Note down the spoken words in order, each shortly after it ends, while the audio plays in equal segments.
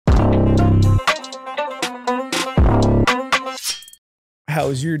How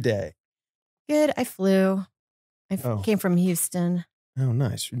was your day? Good. I flew. Came from Houston. Oh,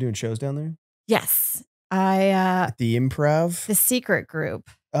 nice. You're doing shows down there? Yes. At the Improv? The Secret Group.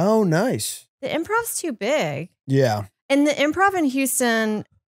 Oh, nice. The Improv's too big. Yeah. And the Improv in Houston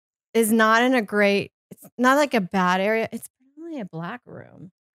is not in a great, it's not like a bad area. It's probably a black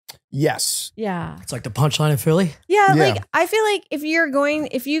room. Yes. Yeah. It's like the Punchline in Philly. Yeah, like I feel like if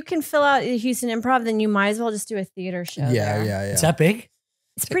you can fill out the Houston Improv, then you might as well just do a theater show. Yeah. Is that big?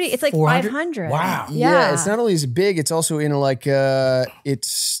 It's pretty. It's like 400? 500. Wow. Yeah. It's not only as big, it's also in like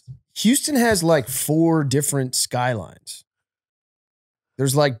Houston has like 4 different skylines.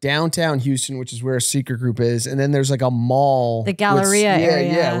 There's like downtown Houston, which is where a Secret Group is, and then there's like a mall, the Galleria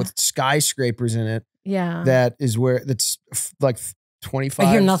area, yeah, with skyscrapers in it. Yeah, that's like 25.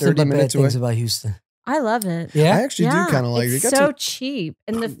 I hear nothing 30 but bad minutes away. things about Houston. I love it. Yeah, I actually do kind of like it. It's so cheap,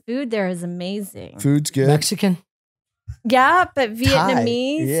 and the food there is amazing. Food's good. Mexican. Yeah, but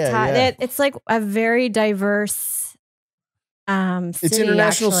Vietnamese. Yeah. It's like a very diverse city. It's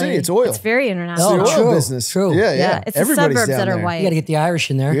international city. It's oil. It's very international. It's the oil business. True. Yeah. It's Everybody's the suburbs down that are there. white. You got to get the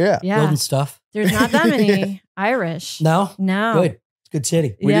Irish in there. Yeah. Building stuff. There's not that many Irish. No? No. Good. It's a good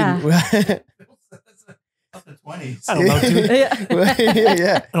city. The 20s. I don't know, dude.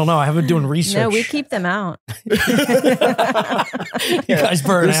 Yeah. I don't know. I haven't been doing research. No, we keep them out. You guys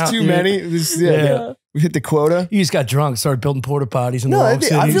burn There's out. too dude. many. We hit the quota. You just got drunk, started building porta potties in the No, wrong I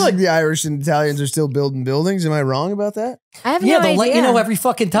cities. feel like the Irish and Italians are still building buildings. Am I wrong about that? I have yeah, no they'll idea. let you know every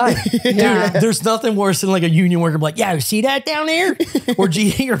fucking time. Dude, there's nothing worse than like a union worker like, yeah, you see that down there? Or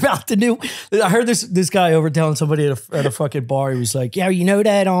gee, you're about to do. I heard this guy over telling somebody at a fucking bar. He was like, yeah, you know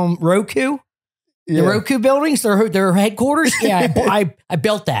that Roku? The Roku buildings, their headquarters? Yeah, I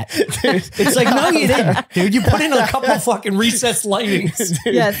built that. It's like, no, you didn't, dude. You put in a couple of fucking recessed lightings.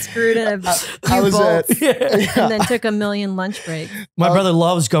 Yeah, screwed in a few bolts and then took a million lunch breaks. My brother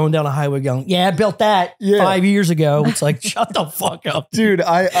loves going down a highway going, yeah, I built that 5 years ago. It's like, shut the fuck up. Dude,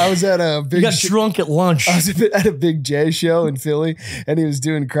 I was at a big... You got drunk at lunch. I was at a Big J show in Philly, and he was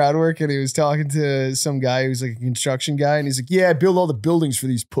doing crowd work, and he was talking to some guy who was like a construction guy, and he's like, yeah, I build all the buildings for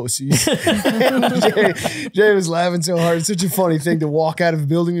these pussies. Jay was laughing so hard. It's such a funny thing to walk out of a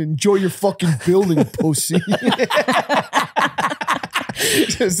building and enjoy your fucking building, pussy.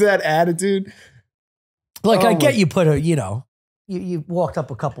 Just that attitude. Like, I get you put you walked up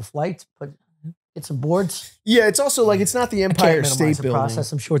a couple flights, but get some boards. Yeah, it's also like, it's not the Empire State Building.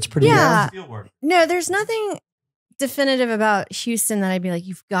 Process. I'm sure it's pretty good. No, there's nothing definitive about Houston that I'd be like,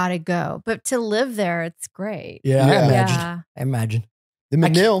 you've got to go. But to live there, it's great. Yeah, I imagine. The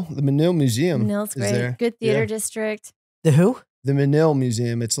Manil Museum Manil's is great. there. Good theater district. The who? The Manil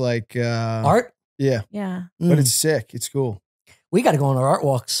Museum. It's like... art? Yeah. Yeah. But it's sick. It's cool. We got to go on our art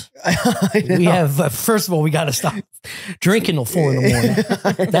walks. We have, first of all, we got to stop drinking till 4 in the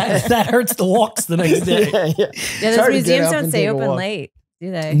morning. that hurts the walks the next day. Yeah, those museums don't stay open late, do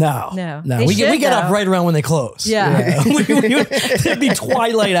they? No. They We should, get up right around when they close. Yeah. It'd be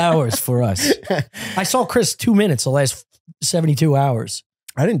twilight hours for us. I saw Chris 2 minutes the last 72 hours.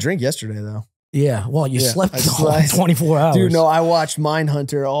 I didn't drink yesterday, though. Yeah, well, you slept the whole 24 hours. Dude, no, I watched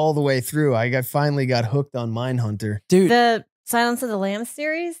Mindhunter all the way through. I finally got hooked on Mindhunter. Dude. The Silence of the Lambs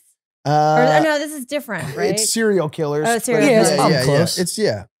series? No, this is different, right? It's serial killers. Oh, serial killers. It's probably close.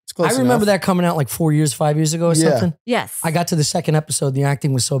 It's close I remember enough. that coming out like 4 years, 5 years ago or something. Yes. I got to the second episode. The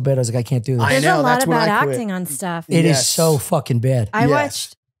acting was so bad. I was like, I can't do this. There's a lot of bad acting on stuff. It is so fucking bad. I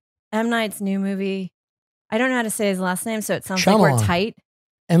watched M. Night's new movie. I don't know how to say his last name, so it sounds like Shyamalan. we're tight.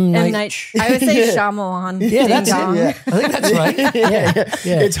 M. Night. Night. I would say Shyamalan. Yeah, that's it. Ding-dong. Yeah. I think that's right.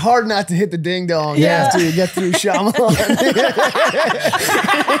 Yeah. It's hard not to hit the ding dong after you get through Shyamalan.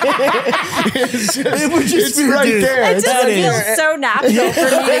 it's right there. It just feels so natural for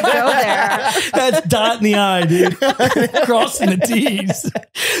me to go there. That's dot in the I, dude. Crossing the T's.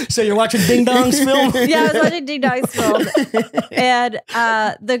 So you're watching Ding Dong's film? Yeah, I was watching Ding Dong's film. And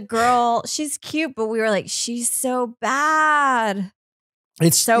the girl, she's cute, but we were like, she's so bad.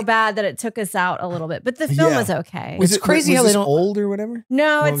 It's so bad that it took us out a little bit. But the film was okay. It's crazy how they don't... old or whatever?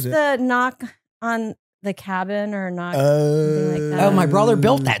 No, it's the knock on the cabin or knock something like that. Oh, my brother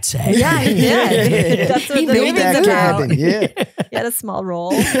built that set. Yeah, he did. That's what He the built movie's that about. cabin. Yeah. He had a small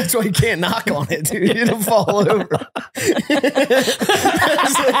role. That's why you can't knock on it, dude. It'll fall over.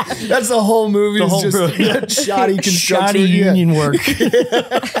 that's the whole movie. The It's whole just shoddy construction. Shoddy union work.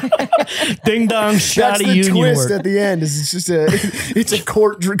 Ding dong, shoddy That's the union twist work. at the end. Is it's just a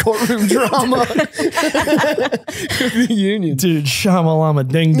courtroom drama. The union, dude. Shamalama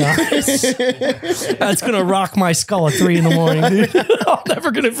ding dong. That's gonna rock my skull at 3 in the morning, dude. I'm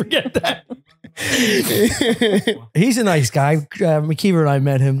never gonna forget that. He's a nice guy. McKeever and I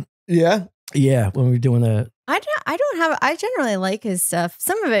met him. Yeah. Yeah, when we were doing the. I generally like his stuff.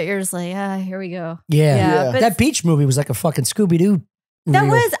 Some of it you're just like, here we go. Yeah. That beach movie was like a fucking Scooby-Doo. That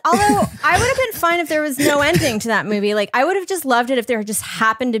was, although I would have been fine if there was no ending to that movie. Like, I would have just loved it if there just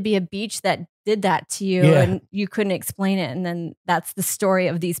happened to be a beach that did that to you and you couldn't explain it. And then that's the story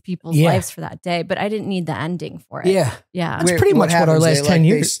of these people's lives for that day. But I didn't need the ending for it. Yeah. That's pretty much what our last 10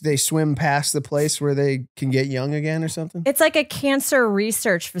 years. They swim past the place where they can get young again or something? It's like a cancer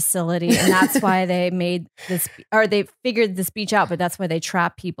research facility. And that's why they made this, or they figured this beach out, but that's why they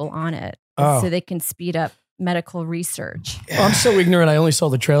trap people on it. So they can speed up medical research. I'm so ignorant. I only saw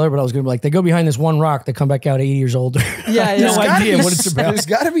the trailer, but I was going to be like, they go behind this one rock, they come back out 80 years older. Yeah, no idea what it's about. There's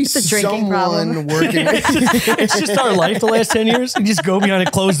got to be someone working. It's just our life the last 10 years. You just go behind a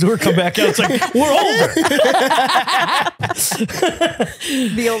closed door, come back out. It's like, we're older.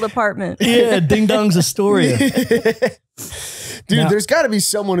 The old apartment. Yeah, Ding Dong's Astoria. Dude, there's got to be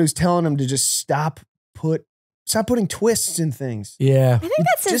someone who's telling them to just stop putting twists in things. Yeah. I think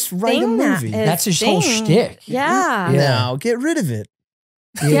that's his just write a movie. That's his whole shtick. Yeah. No, get rid of it.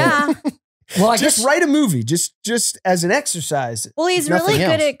 Yeah. Well, I guess write a movie just as an exercise. Well, he's really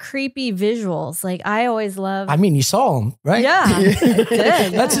good at creepy visuals. Like, I always love. I mean, you saw him, right? Yeah.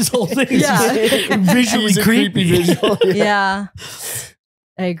 Good. That's his whole thing. Yeah. Visually creepy visual. Yeah.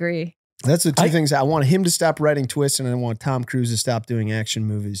 I agree. That's the two things. I want him to stop writing twists, and I want Tom Cruise to stop doing action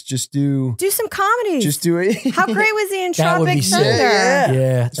movies. Just do some comedies. Just do it. How great was he in Tropic Thunder?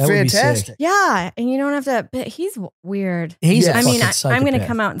 Yeah, it's fantastic. Yeah, and you don't have to. But he's weird. I mean, I'm going to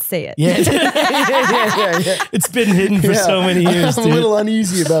come out and say it. Yeah. It's been hidden for so many years. I'm a little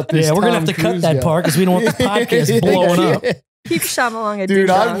uneasy about this. Yeah, we're going to have to cut that part because we don't want the podcast blowing up. Keep Shyamalan a Dude,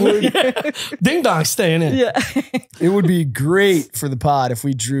 Ding Dong. Ding Dong's staying in. Yeah. It would be great for the pod if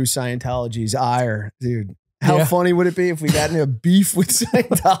we drew Scientology's ire, dude. How funny would it be if we got into a beef with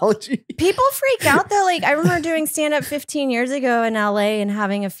Scientology? People freak out though. Like, I remember doing stand-up 15 years ago in LA and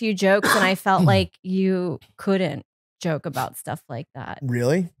having a few jokes, and I felt like you couldn't joke about stuff like that.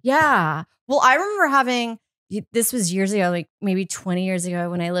 Really? Yeah. Well, I remember this was years ago, like maybe 20 years ago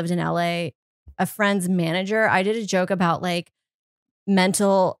when I lived in LA. A friend's manager, I did a joke about like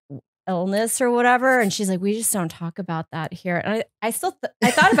mental illness or whatever, and she's like, we just don't talk about that here. And I thought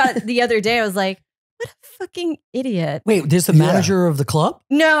about it the other day. I was like, what a fucking idiot. Wait, there's the manager of the club?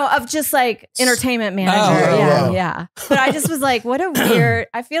 No, of just like entertainment manager. Yeah. But I just was like, what a weird,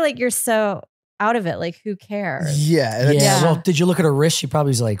 I feel like you're so out of it. Like, who cares? Yeah. Well, did you look at her wrist? She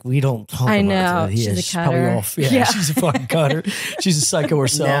probably was like, we don't talk about that. She's a cutter. Probably off. Yeah, she's a fucking cutter. She's a psycho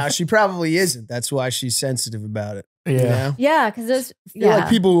herself. No, she probably isn't. That's why she's sensitive about it. Yeah. You know? Yeah, because there's like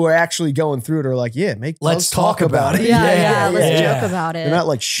people who are actually going through it are like, let's talk about it. Yeah, let's joke about it. They're not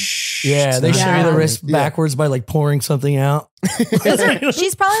like, shh. Yeah, they show you the wrist backwards by like pouring something out.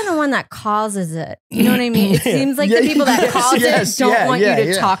 She's probably the one that causes it. You know what I mean? It seems like the people that cause it don't want you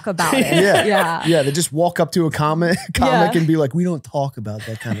to talk about it. Yeah, they just walk up to a comic and be like, we don't talk about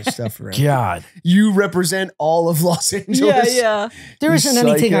that kind of stuff around. God. You represent all of Los Angeles. Yeah. There isn't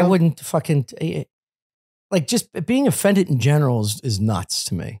anything I wouldn't fucking... Like, just being offended in general is nuts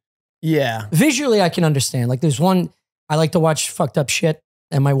to me. Yeah. Visually, I can understand. Like, there's one, I like to watch fucked up shit,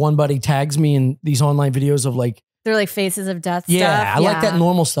 and my one buddy tags me in these online videos of like... They're like faces of death stuff. Yeah, I like that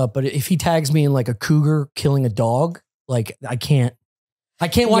normal stuff, but if he tags me in like a cougar killing a dog, like, I can't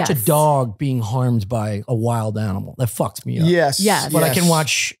watch a dog being harmed by a wild animal. That fucks me up. Yes. But I can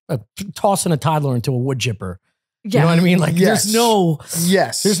watch tossing a toddler into a wood chipper. You know what I mean? Like, there's no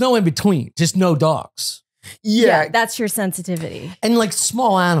in between, just no dogs. Yeah, that's your sensitivity. And like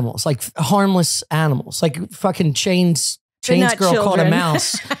small animals, like harmless animals, like fucking Chains girl caught a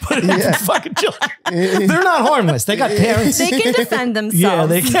mouse. Fucking children. They're not harmless. They got parents. They can defend themselves. Yeah,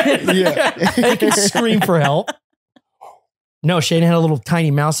 they can. They can scream for help. No, Shane had a little tiny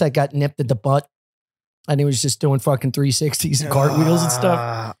mouse that got nipped at the butt, and he was just doing fucking 360s and cartwheels and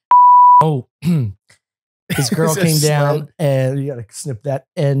stuff. Oh, this girl came down, and you gotta snip that,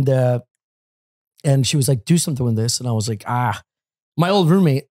 and she was like, do something with this. And I was like, my old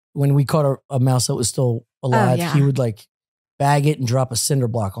roommate, when we caught a mouse that was still alive, he would like bag it and drop a cinder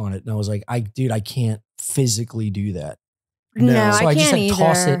block on it. And I was like, I can't physically do that. No, so I just can't like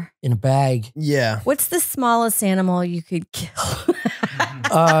toss it in a bag. Yeah. What's the smallest animal you could kill?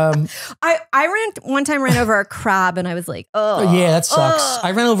 I one time ran over a crab and I was like, oh. Yeah, that sucks.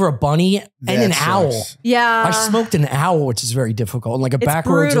 I ran over a bunny and an owl. Yeah. I smoked an owl, which is very difficult. And like back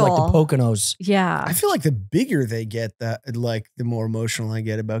roads in like the Poconos. Yeah. I feel like the bigger they get, the more emotional I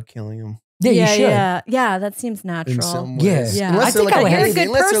get about killing them. Yeah, you should. Yeah, that seems natural. In some ways. Yeah. Unless I they're think like I would a have- baby. You're a good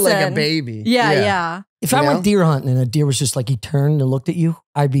Unless they're like a person. baby. Yeah. If I went deer hunting and a deer was just like he turned and looked at you,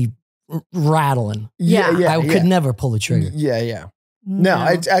 I'd be rattling. Yeah. I could never pull the trigger. Yeah.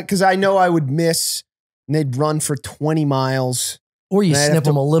 No, because I know I would miss, and they'd run for 20 miles. Or you And I'd have snip to-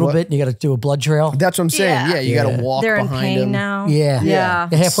 them a little what? bit and you got to do a blood trail. That's what I'm saying. Yeah. Yeah, you got Yeah. to walk They're in behind pain them. now. Yeah. Yeah.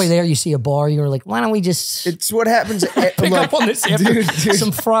 Halfway there, you see a bar. You're like, why don't we just It's what happens. pick up on this? dude.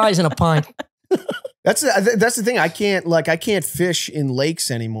 Some fries and a pint. That's the thing. I can't fish in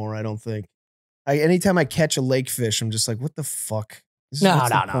lakes anymore. I don't think. Anytime I catch a lake fish, I'm just like, what the fuck? No. What's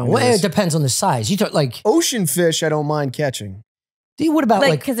the point of Well, this? it depends on the size. You talk like, Ocean fish, I don't mind catching. what about Like,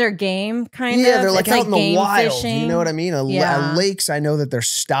 like because they're game, kind of. Yeah, they're like It's out in the game wild. fishing. You know what I mean? Yeah. Lakes, I know that they're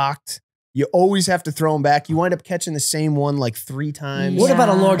stocked. You always have to throw them back. You wind up catching the same one like 3 times. what about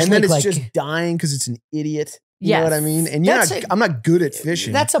a Yeah. large And then lake? it's Like just dying because it's an idiot. You know Yes. what I mean? And I'm not good at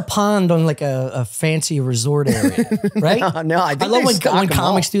fishing. that's a pond on like a fancy resort area, right? No, I I think love they when stock them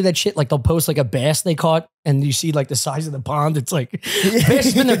comics all. do that shit. Like they'll post like a bass they caught, and you see like the size of the pond. It's like bass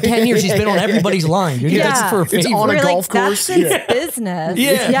has been there 10 years. He's been on everybody's line. Dude. Yeah. That's for a It's favor. on a We're golf like, course. That's his business.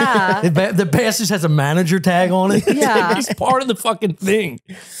 Yeah. The bass just has a manager tag on it. Yeah. He's part of the fucking thing.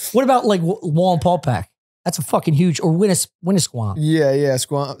 What about like wall and paw pack? That's a fucking huge, or Winnisquam. Yeah.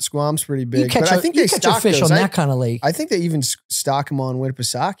 Squam's pretty big. You catch But I think you they catch a stock fish those. on that kind of lake. I think they even stock them on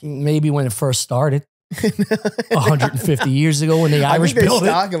Winnipesaukee. Maybe when it first started, 150 years ago when the I Irish think they built it.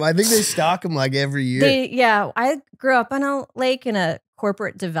 stock them. I think they stock them like every year. I grew up on a lake in a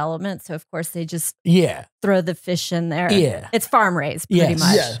corporate development, so of course they just Yeah. throw the fish in there. Yeah. It's farm raised pretty Yes.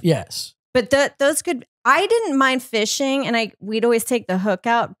 much. Yeah. Yes. But those could. I didn't mind fishing, and we'd always take the hook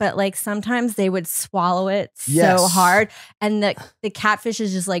out. But like sometimes they would swallow it so Yes. hard, and the catfish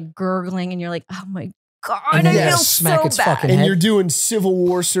is just like gurgling, and you're like, oh my god, And I then feel smack so its bad. fucking And head. you're doing Civil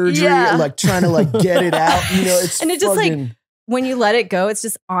War surgery, Yeah. like trying to like get it out. You know, it's And it just, like, fucking- When you let it go, it's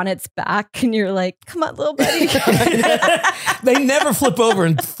just on its back, and you're like, come on, little buddy. They never flip over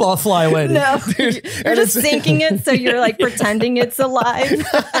and fly away. dude. No, Dude, you're and just it's- sinking it, so you're like pretending it's alive.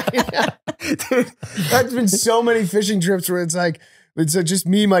 Dude, that's been so many fishing trips where it's just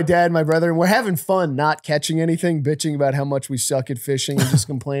me, my dad, my brother, and we're having fun not catching anything, bitching about how much we suck at fishing and just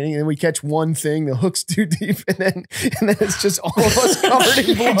complaining. And then we catch one thing, the hook's too deep, and then it's just all of us covered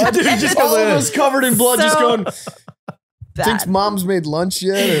in blood. Dude, just all goes of in. us covered in blood, just So going. Bad. Thinks mom's made lunch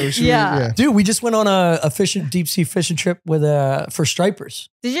yet? Or should we- Yeah. Dude, we just went on a deep sea fishing trip with for stripers.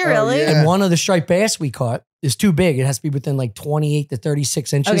 Did you Oh, really? yeah. And one of the striped bass we caught is too big. It has to be within like 28 to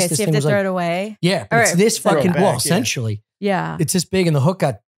 36 inches. Okay, This so you thing have to was throw like, it away. yeah, All it's right, this throw it fucking, back, well, yeah. essentially, Yeah. it's this big and the hook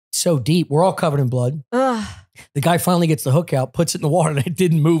got so deep. We're all covered in blood. Ugh. The guy finally gets the hook out, puts it in the water, and it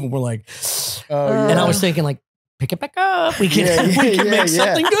didn't move. And we're like, Oh, Uh, and I was thinking, like, pick it back up. We can, Yeah, we can yeah, make yeah.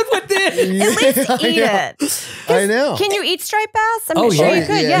 something good with this. At least eat it. I know. Can you eat striped bass? I'm Oh, sure yeah. you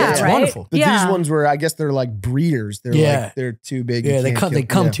could. Yeah, Yeah, yeah. It's right? wonderful. But yeah. these ones were, I guess they're like breeders. They're Yeah. like, they're too big. Yeah, You they can't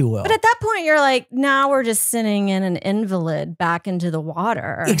come kill- too well. But at that point, you're like, now we're just sitting in an invalid back into the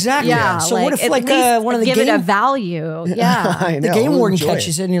water. Exactly. Yeah. So what if, at like, least one of the give it a game- value? Yeah. I The know, game we'll warden enjoy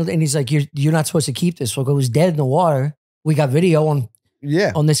catches it. it, and he's like, "You're not supposed to keep this." So it was dead in the water. We got video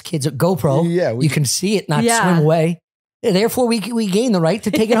Yeah. on this kid's GoPro. Yeah. You can see it not Yeah. swim away. And therefore, we gain the right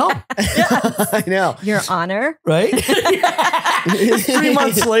to take it home, I know. Your honor. right? 3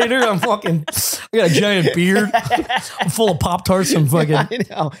 months later, I got a giant beard. I'm full of Pop-Tarts. I'm fucking, I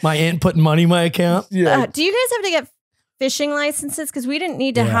know. my aunt putting money in my account. Yeah. Do you guys have to get fishing licenses? Because we didn't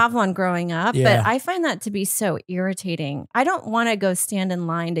need to Yeah. have one growing up, Yeah. but I find that to be so irritating. I don't want to go stand in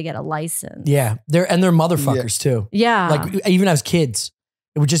line to get a license. Yeah. They're motherfuckers too. Yeah. Like even as kids,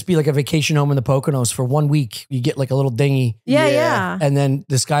 it would just be like a vacation home in the Poconos for 1 week. You get like a little dinghy. yeah, Yeah. yeah. And then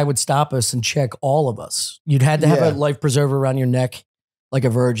this guy would stop us and check all of us. You'd had to have Yeah. a life preserver around your neck, like a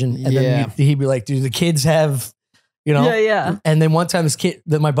virgin. And Yeah. then he'd be like, "Do the kids have, you know?" Yeah, yeah. And then one time this kid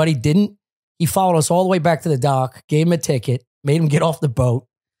that my buddy didn't, he followed us all the way back to the dock, gave him a ticket, made him get off the boat.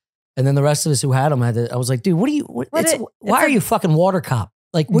 And then the rest of us who had him I was like, dude, why are you fucking water cop?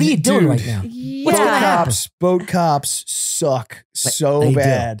 Like, what are you doing Dude. right now? Yeah. gonna happen? Boat cops suck so They do.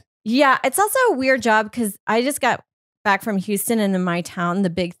 bad. Yeah, it's also a weird job because I just got back from Houston, and in my town, the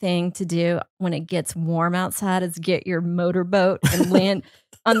big thing to do when it gets warm outside is get your motorboat and land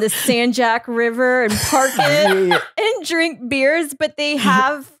on the Sanjak River and park it Yeah. and drink beers. But they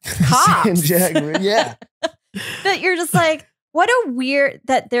have cops Yeah. that you're just like, what a weird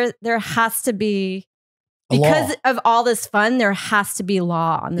that there has to be A law. because of all this fun. There has to be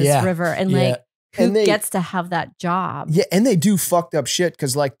law on this Yeah, river, and yeah. like Who gets to have that job? Yeah, and they do fucked up shit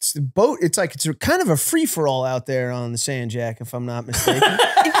because like the boat, it's kind of a free for all out there on the Sand Jack, if I'm not mistaken.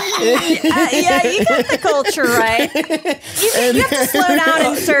 Yeah, you got the culture right. You have to slow down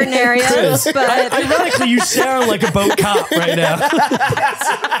in certain areas. Chris, but ironically, you sound like a boat cop right now.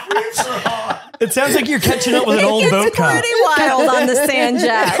 It sounds like you're catching up with an old boat cop. It's pretty wild on the Sand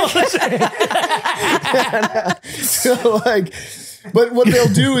Jack. So like, but what they'll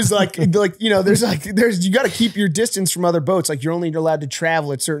do is like you know, there's you got to keep your distance from other boats. Like you're only allowed to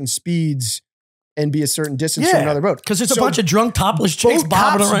travel at certain speeds and be a certain distance from another boat. Because there's a bunch of drunk topless chicks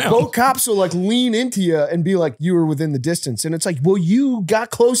bobbing around. Boat cops will like lean into you and be like, you were within the distance. And it's like, well, you got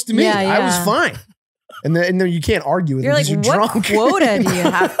close to me. Yeah, I was fine. And then you can't argue with You're them like, you're what drunk. quota do you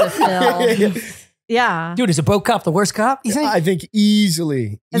have to fill? Yeah. Dude, is a boat cop the worst cop, you think? I think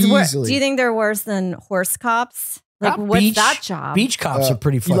easily. Do you think they're worse than horse cops? Like, what's that job? Beach cops are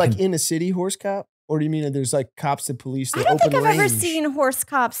pretty fucking... You like in a city horse cop? Or do you mean that there's like cops that police the I don't open think I've ever range? seen horse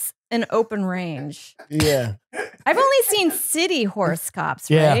cops in open range. Yeah. I've only seen city horse cops,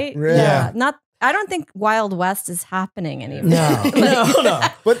 Yeah. right? Really? Yeah. I don't think Wild West is happening anymore. No, no.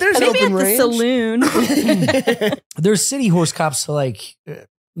 But there's Maybe open at the range. saloon. There's city horse cops to like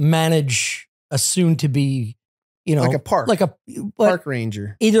manage a soon to be, you know, Like a park. like a Park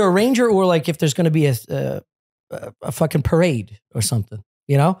ranger. either a ranger or like if there's going to be a fucking parade or something,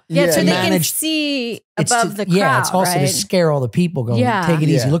 you know? Yeah, so To they can manage- see It's above to- the crowd, yeah, it's also right? to scare all the people going, Yeah. take it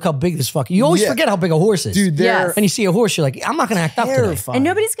easy. Yeah. Look how big this fucking... You always Yeah. forget how big a horse is. Dude, they're Yes. And you see a horse, you're like, I'm not going to act up today. terrifying. And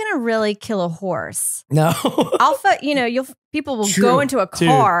nobody's going to really kill a horse. No. Alpha, you know, people will True. go into a Dude.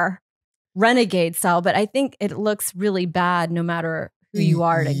 car, renegade style, but I think it looks really bad no matter who you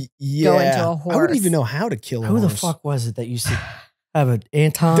are to go into a horse. I wouldn't even know how to kill a Who horse. the fuck was it that used to have an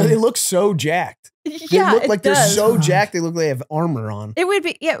Anton? They look so jacked. They Yeah, look it like they're does. so jacked. They look like they have armor on. It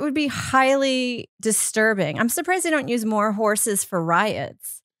would be highly disturbing. I'm surprised they don't use more horses for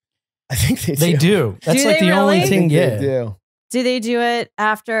riots. I think they do. They do. That's Do like they the only really? I thing, think yeah. they do. Do they do it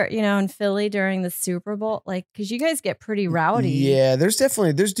after, you know, in Philly during the Super Bowl? Like, because you guys get pretty rowdy. Yeah, there's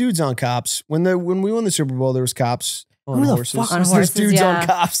dudes on cops. When we won the Super Bowl, there was cops on Who the horses. fuck On There's horses, dudes yeah. on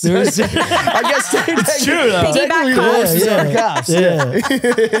cops. There's- I guess It's true, though. technically the Piggyback horses cops. are cops.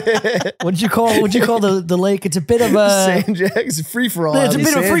 Yeah. What'd you call the lake? It's a bit of a... Sand Jack. It's a free for all. It's a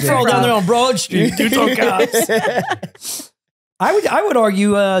bit of a free-for-all down there on Broad Street. Dudes on cops. I would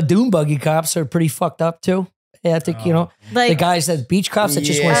argue dune buggy cops are pretty fucked up too. Yeah, I think, you know, Like, the guys that beach cops that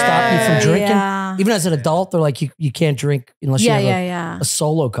just want to stop you from drinking. Yeah. Even as an adult, they're like, you can't drink unless you have Yeah. a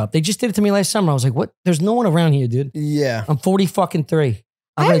solo cup. They just did it to me last summer. I was like, what? There's no one around here, dude. Yeah. I'm 40-3.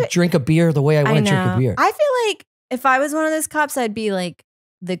 I'm going to drink a beer the way I want to drink a beer. I feel like if I was one of those cops, I'd be like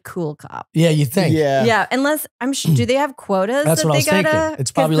the cool cop. Yeah, you think? Yeah. Yeah, unless do they have quotas That's that what I they was thinking. gotta? It's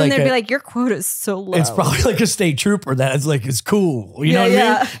 'cause probably then like they'd be a- like, your quota is so low. It's probably like a state trooper that is like, it's cool. You know what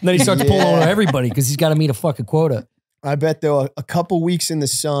Yeah, I mean? And then he starts pulling over everybody because he's got to meet a fucking quota. I bet though a couple weeks in the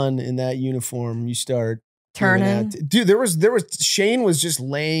sun in that uniform, you start turning. Dude, there was Shane was just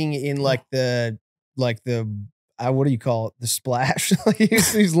laying in like the what do you call it? The splash. Like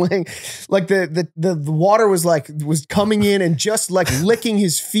he's laying like the water was coming in and just like licking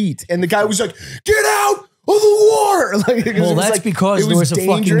his feet, and the guy was like, "Get out of the water!" Like, Well, that's because there was a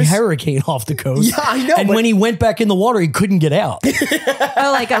fucking hurricane off the coast. Yeah, I know. And when he went back in the water, he couldn't get out.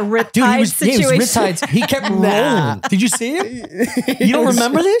 Oh, like a riptide Dude, he was situation. riptides. He kept rolling. Did you see him? You don't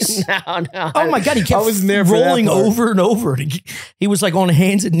remember this? No. Oh my God, he kept I was there for that rolling part. over and over. He was like on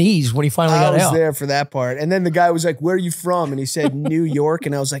hands and knees when he finally I got was out. there for that part. And then the guy was like, "Where are you from?" And he said, "New York."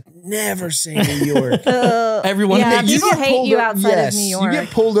 And I was like, "Never say New York." Everyone Yeah, hates people get hate pulled you o- outside yes, of New York. You get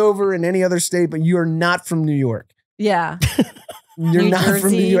pulled over in any other state, but you are not from New York. Yeah. You're New not from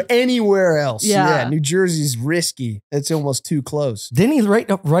New Jersey. York. Anywhere else. Yeah. New Jersey's risky. It's almost too close. Didn't he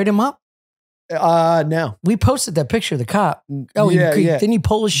write him up? No. We posted that picture of the cop. Oh, Yeah, he, yeah. didn't he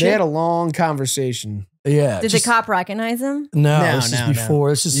pull his They shit? had a long conversation. Yeah. Did just- the cop recognize him? No, No, this is no. before.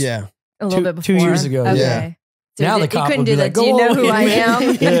 This is Yeah. A little bit before. 2 years ago, Okay. yeah. So Now he the did- he cop couldn't would do be that. like, Do you "Go know who away." I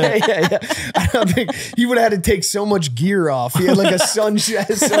am? yeah. I don't think he would have had to take so much gear off. He had like a sun shirt,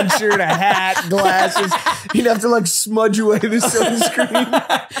 a hat, glasses. He'd have to like smudge away the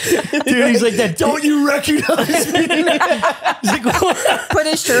sunscreen. Dude, he's like that. Don't you recognize me? He's like, Put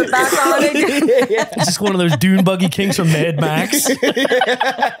his shirt back on again. Yeah. It's just one of those dune buggy kings from Mad Max.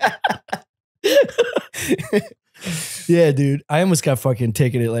 Yeah, dude. I almost got fucking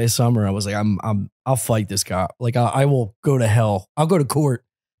ticketed last summer. I was like, I'll fight this guy. Like, I will go to hell. I'll go to court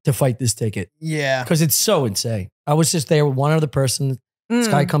to fight this ticket Yeah. because it's so insane. I was just there with one other person. This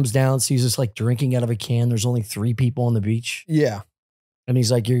guy comes down, sees us like drinking out of a can. There's only 3 people on the beach. Yeah. And he's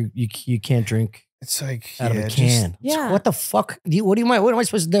like, you can't drink It's like out of a can. Yeah. What the fuck? What am I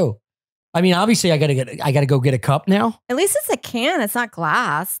supposed to do? I mean, obviously I gotta go get a cup now. At least it's a can. It's not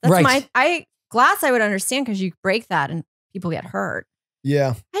glass. That's Right. glass I would understand because you break that and people get hurt.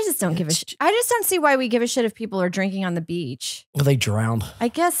 Yeah. I just don't give a shit. I just don't see why we give a shit if people are drinking on the beach. Well, they drowned. I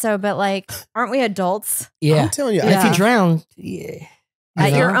guess so, but like, aren't we adults? Yeah. I'm telling you, And if Yeah. you drown, yeah.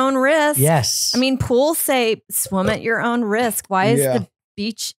 At your own risk. Yes. I mean, pools say swim at your own risk. Why is Yeah. the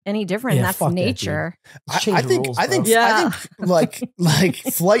beach any different? Yeah, That's fuck that, dude. nature. Let's change the rules, I think Yeah. like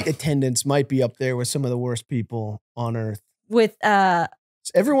flight attendants might be up there with some of the worst people on earth. With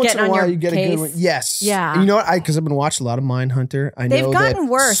Every once in Getting a on while, your you get a good case. one. Yes. Yeah. And you know what? Because I've been watching a lot of Mindhunter. I They've know gotten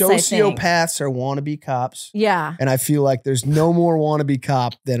that worse, I think. sociopaths are wannabe cops. yeah. And I feel like there's no more wannabe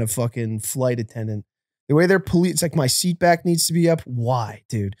cop than a fucking flight attendant. The way they're police, it's like my seat back needs to be up. Why,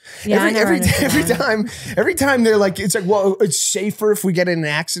 dude? Yeah, I never every understood time they're like, it's like, well, it's safer if we get in an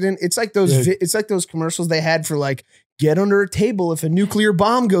accident. It's like those, Dude. it's like those commercials they had for like, get under a table if a nuclear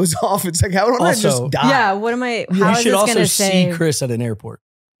bomb goes off. It's like, how don't I Also- just die? Yeah. What am I? You How is should this also going to see save? Chris at an airport.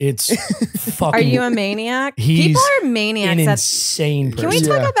 It's fucking. Are you a maniac? He's People are an maniacs. That's, insane person. can we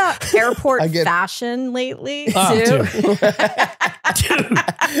Yeah. talk about airport I get- fashion lately Oh, too? dude.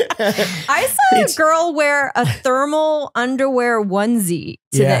 I saw a girl wear a thermal underwear onesie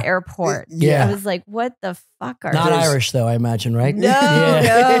to Yeah. the airport. Yeah. I was like, what the fuck are Not those? Irish though, I imagine, right? No,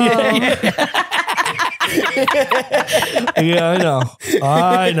 Yeah. Yeah, I know.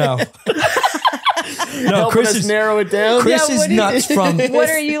 I know. No, Helping Chris us is narrow it down. Chris Yeah, is what do you- nuts from. What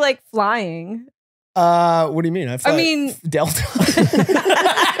are you like flying? What do you mean? I mean, Delta.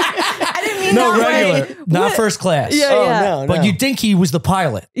 I didn't mean No, that regular, way. not What? first class. Yeah, Oh yeah. no, But no. you'd think he was the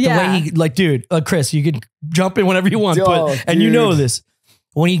pilot. Yeah. The way he, like, dude, Chris, you can jump in whenever you want. Oh, and you know dude. this.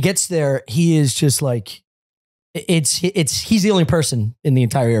 When he gets there, he is just like, he's the only person in the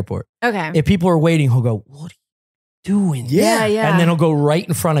entire airport. Okay. If people are waiting, he'll go, what are you doing? Yeah, yeah. And then he'll go right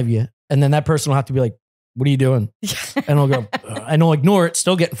in front of you. And then that person will have to be like, what are you doing? And he'll go, and he'll ignore it,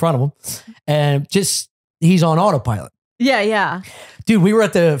 still get in front of him. And just, he's on autopilot. yeah. Dude, we were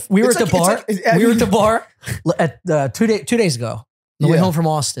at the bar. We were at the bar 2 days ago. On the way Yeah. home from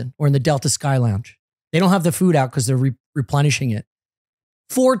Austin. We're in the Delta Sky Lounge. They don't have the food out because they're replenishing it.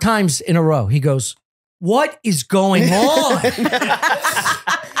 4 times in a row, he goes, "What is going on?"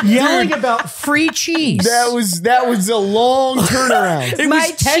 Yelling about free cheese. That was a long turnaround. It My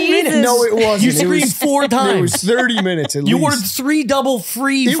was 10 cheese minutes. is- No, it wasn't. You It screamed was 4 It was times. 30 minutes at You least. ordered 3 double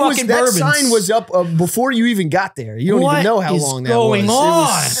free It was fucking that bourbons. sign was up before you even got there. You don't What even know how is long that going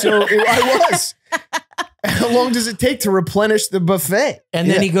was. on? I was. How long does it take to replenish the buffet? And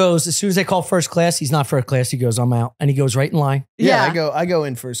then he goes, as soon as they call first class, he's not first class. He goes, I'm out. And he goes right in line. Yeah, Yeah. I go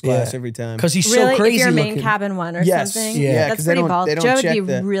in first class Yeah. every time. Because he's Really? so crazy If you're main looking. cabin one or Yes. something? Yeah, That's 'cause they pretty don't- bald. they don't Joe would check be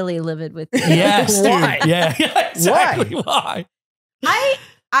that. really livid with you. Yes, dude. Why? Yeah, exactly. Why?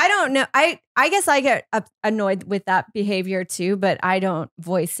 I don't know. I guess I get annoyed with that behavior too, but I don't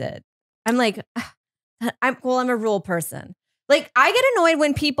voice it. I'm like, I'm a rule person. Like I get annoyed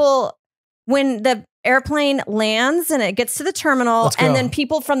when the airplane lands and it gets to the terminal Let's go. and then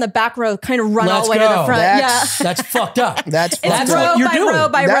people from the back row kind of run all Let's the way to go. the front. That's- That's fucked up. That's Yeah. fucked It's That's up. what row you're by doing. row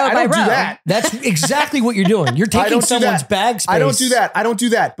by That- row I by don't do row. that. That's exactly what you're doing. You're I taking don't do someone's that. bag space. I don't do that. I don't do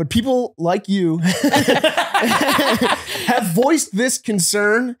that. But people like you have voiced this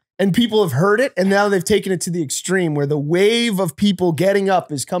concern and people have heard it. And now they've taken it to the extreme where the wave of people getting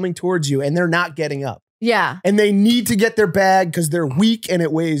up is coming towards you and they're not getting up. Yeah. And they need to get their bag because they're weak and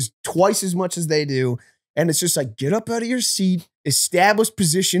it weighs twice as much as they do. And it's just like, get up out of your seat, establish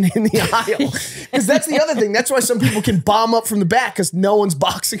position in the aisle. Because that's the other thing. That's why some people can bomb up from the back because no one's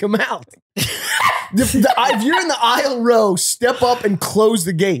boxing them out. If you're in the aisle row, step up and close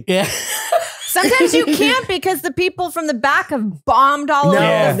the gate. Yeah. Sometimes you can't because the people from the back have bombed all over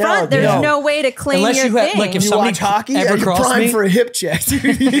No, the front. no, There's no. no way to claim Unless your you have, thing. like, if You somebody watch hockey, ever you're crossed primed me? for a hip check.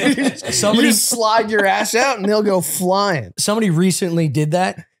 You Somebody- just slide your ass out and they'll go flying. Somebody recently did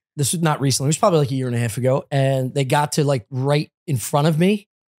that. This was not recently. It was probably like a year and a half ago. And they got to like right in front of me.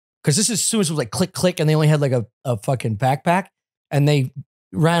 Because this is as soon as it was like click, click. And they only had like a fucking backpack. And they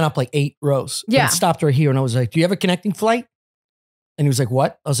ran up like 8 rows. And Yeah. it stopped right here. And I was like, do you have a connecting flight? And he was like,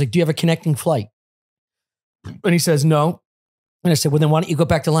 what? I was like, do you have a connecting flight? And he says, no. And I said, well, then why don't you go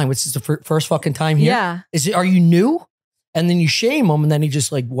back to line? What's this, the first fucking time here? Yeah. Are you new? And then you shame him. And then he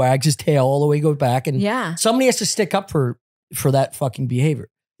just like wags his tail all the way, go back. And Yeah. somebody has to stick up for that fucking behavior.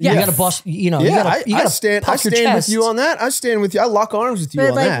 You got to bust, you know. Yeah, you gotta I stand with you on that. I stand with you. I lock arms with you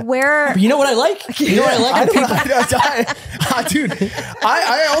But on like, that. where? But you know what I like? You know what I like? Dude,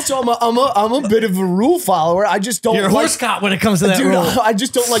 I also I'm a bit of a rule follower. I just don't. You're a horse cop when it comes to that rule. I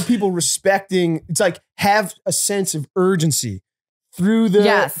just don't like people respecting. It's like have a sense of urgency through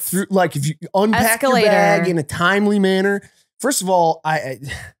like if you unpack your bag in a timely manner. First of all,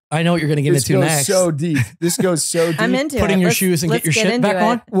 I know what you're going to get into next. This goes so deep. This goes so deep. I'm into Putting it. your shoes and get your shit back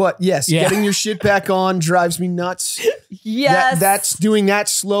on? What? Yes. Yeah. Getting your shit back on drives me nuts. Yes. That's doing that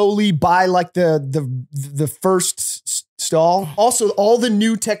slowly by like the first stall. Also, all the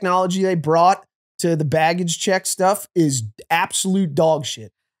new technology they brought to the baggage check stuff is absolute dog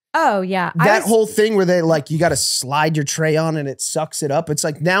shit. Oh yeah. That whole thing where they like, you got to slide your tray on and it sucks it up. It's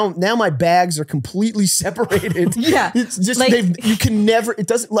like now my bags are completely separated. Yeah. It's just, Like- you can never, it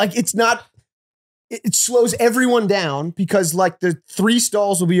doesn't like, it's not, it slows everyone down because like the 3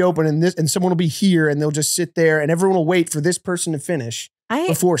 stalls will be open and someone will be here and they'll just sit there and everyone will wait for this person to finish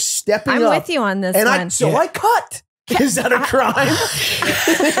before stepping I'm up. with you on this And one. I cut. Is that a crime?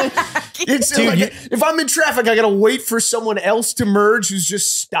 It's Dude, like, if I'm in traffic, I gotta wait for someone else to merge who's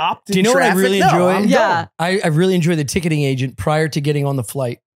just stopped. Do you know traffic. what I really No, enjoy? I'm Yeah. going. I really enjoy the ticketing agent prior to getting on the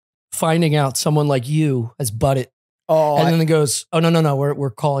flight, finding out someone like you has butted. Oh, And then it goes, oh, no, we're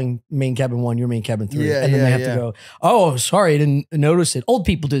calling main cabin 1, you're main cabin 3. Yeah, and then yeah, they have yeah. to go, oh, sorry, I didn't notice it. Old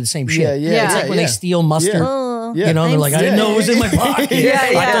people do the same shit. Yeah. It's like when they steal mustard. Yeah. Yeah. You know, they're like, I didn't know it was in my pocket.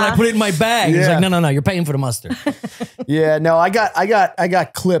 I thought I put it in my bag. It's Yeah. like, no, you're paying for the mustard. Yeah, no, I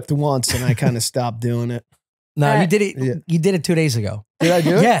got clipped once and I kind of stopped doing it. No, you did it. Yeah. You did it 2 days ago. Did I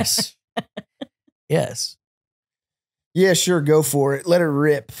do it? Yes. Yes. Yeah, sure, go for it. Let it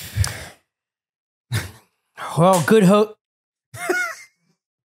rip. Well, a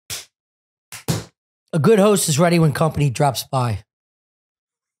good host is ready when company drops by.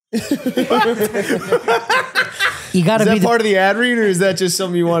 You got to Is be that part of the ad read or is that just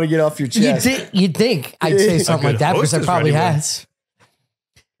something you want to get off your chest? You'd think I'd say something like that because I probably has.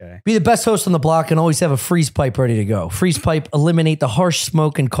 Okay. Be the best host on the block and always have a freeze pipe ready to go. Freeze pipe eliminate the harsh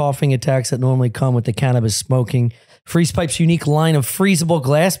smoke and coughing attacks that normally come with the cannabis smoking. Freeze pipe's unique line of freezable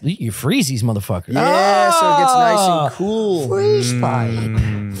glass. You freeze these motherfuckers. Yeah, so it gets nice and cool. Freeze pipe.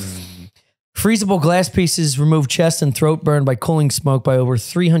 Freezable glass pieces remove chest and throat burn by cooling smoke by over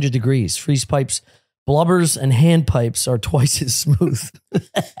 300 degrees. Freeze pipes, blubbers, and hand pipes are twice as smooth.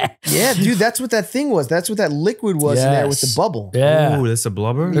 Yeah, dude, that's what that thing was. That's what that liquid was in there with the bubble. Yeah. Ooh, that's a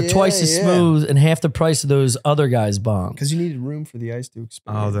blubber? They're twice as smooth and half the price of those other guys' bombs. Because you needed room for the ice to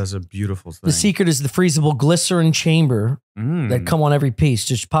expand. Oh, that's a beautiful thing. The secret is the freezable glycerin chamber that come on every piece.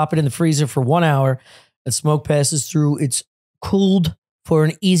 Just pop it in the freezer for 1 hour and smoke passes through. It's cooled for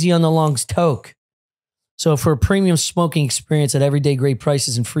an easy on the lungs toke. So for a premium smoking experience at everyday great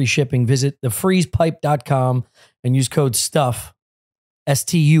prices and free shipping, visit thefreezepipe.com and use code STUFF,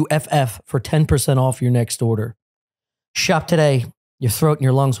 STUFF, for 10% off your next order. Shop today. Your throat and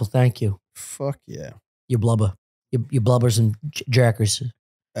your lungs will thank you. Fuck yeah. You blubber. You blubbers and jackers.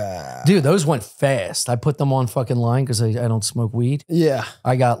 Dude, those went fast. I put them on fucking line because I don't smoke weed. Yeah.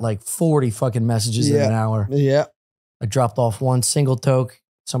 I got like 40 fucking messages in an hour. Yeah. I dropped off one single toke.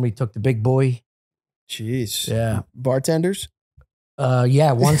 Somebody took the big boy. Jeez. Yeah. Bartenders?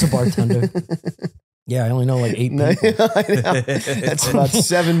 Yeah, one's a bartender. Yeah, I only know like 8 people. I know. That's about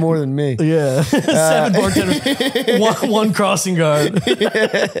 7 more than me. Yeah. 7 bartenders. one crossing guard.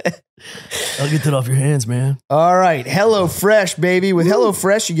 I'll get that off your hands, man. All right. HelloFresh, baby. With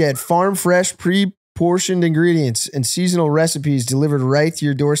HelloFresh, you get farm fresh, pre-portioned ingredients and seasonal recipes delivered right to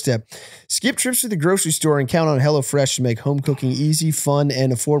your doorstep. Skip trips to the grocery store and count on HelloFresh to make home cooking easy, fun,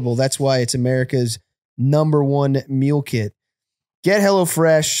 and affordable. That's why it's America's #1 meal kit. Get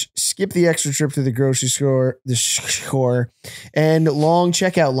HelloFresh, skip the extra trip to the grocery store, and long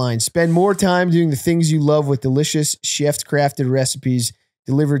checkout lines. Spend more time doing the things you love with delicious chef-crafted recipes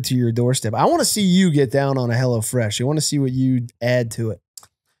delivered to your doorstep. I want to see you get down on a HelloFresh. I want to see what you add to it.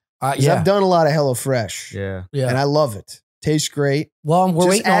 Yeah. I've done a lot of HelloFresh. Yeah. And I love it. Tastes great. Well, we're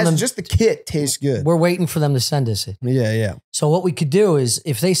waiting on them. Just the kit tastes good. We're waiting for them to send us it. Yeah. So what we could do is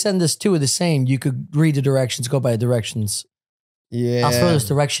if they send us 2 of the same, you could read the directions, go by the directions. Yeah. I'll throw those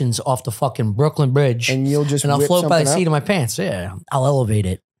directions off the fucking Brooklyn Bridge. And you'll just I'll whip float by the something seat of my pants. Yeah. I'll elevate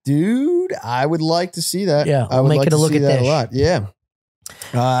it. Dude, I would like to see that. Yeah, I I'll would make like it a to look see at that a dish. lot. Yeah.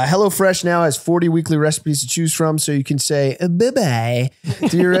 HelloFresh now has 40 weekly recipes to choose from, so you can say bye-bye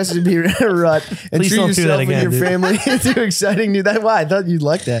to your recipe rut and Please treat don't do that yourself and again, your dude. family to exciting new. Why? I thought you'd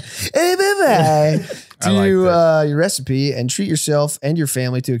like that. Hey, bye-bye. to your recipe and treat yourself and your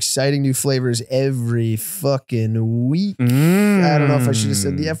family to exciting new flavors every fucking week. I don't know if I should have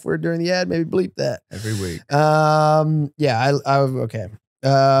said the F word during the ad. Maybe bleep that. Every week. Yeah, okay.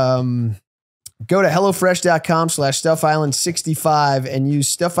 Go to HelloFresh.com/StuffIsland65 and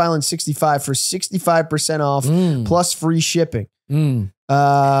use StuffIsland65 for 65% off plus free shipping. I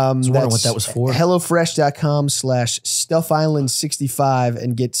was wondering what that was for. HelloFresh.com/StuffIsland65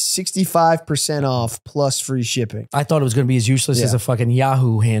 and get 65% off plus free shipping. I thought it was going to be as useless as a fucking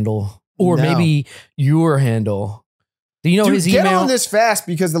Yahoo handle or maybe your handle. Do you know his email? Get on this fast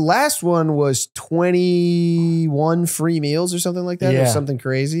because the last one was 21 free meals or something like that or something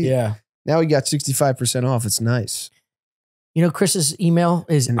crazy. Yeah. Now we got 65% off. It's nice. You know, Chris's email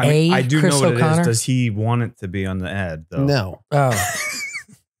is I do Chris know what O'Connor. it is. Does he want it to be on the ad, though? No. Oh,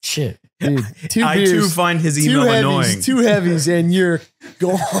 shit. Dude, I too find his email annoying. 2 heavies and you're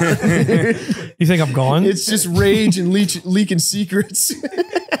gone. You think I'm gone? It's just rage and leaking secrets.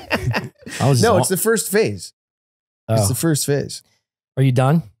 It's the first phase. It's the first phase. Are you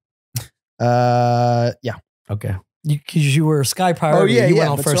done? Yeah. Okay. Because you were a Sky Pirate. You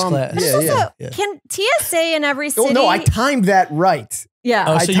went on first class. Can TSA in every city? Oh, no, I timed that right. Yeah.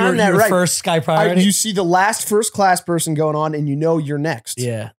 Oh, so you were first Sky Pirate? You see the last first class person going on and you know you're next.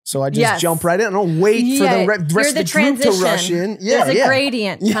 Yeah. So I just jump right in. I don't wait for the rest of the group to rush in. Yeah, there's a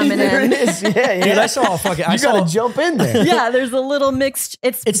gradient coming there in. It is. Yeah. Dude, I saw a fucking... You got to jump in there. Yeah, there's a little mixed...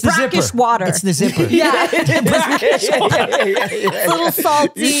 It's brackish water. It's the zipper. Yeah. Brackish water. It's a little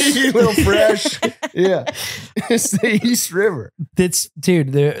salty. A little fresh. Yeah. It's the East River.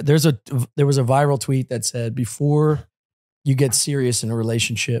 Dude, there was a viral tweet that said, before you get serious in a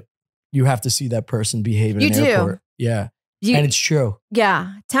relationship, you have to see that person behave in an airport. Yeah. And it's true.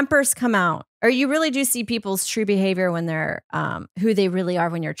 Yeah. Tempers come out. Or you really do see people's true behavior when they're who they really are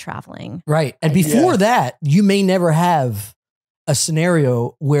when you're traveling. Right. And before that, you may never have a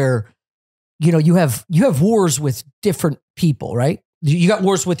scenario where, you have wars with different people, right? You got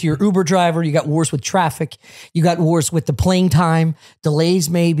wars with your Uber driver. You got wars with traffic. You got wars with the plane time, delays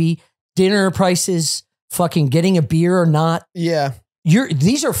maybe, dinner prices, fucking getting a beer or not. Yeah.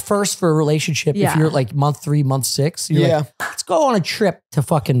 These are first for a relationship. If you're like month 3, month 6, you're like, let's go on a trip to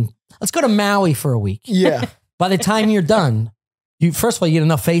let's go to Maui for a week. Yeah. By the time you're done, first of all, you get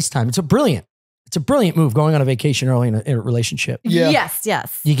enough FaceTime. It's a brilliant move going on a vacation early in a relationship. Yeah. Yes.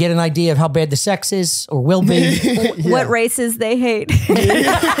 You get an idea of how bad the sex is or will be. What races they hate.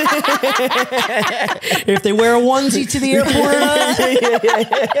 If they wear a onesie to the airport or not.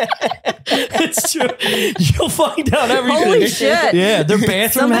 It's true. You'll find out everything. Holy shit. Yeah, their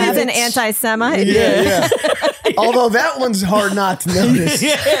bathroom Somebody's habits. an anti-Semite. Yeah. Although that one's hard not to notice.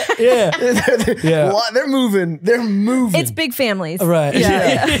 Yeah. They're moving. It's big families. Right.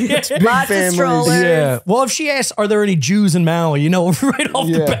 Yeah. It's big Lots families. of strollers. Yeah. Well, if she asks, are there any Jews in Maui? Right off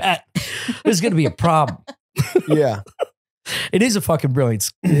the bat, there's going to be a problem. Yeah. It is a fucking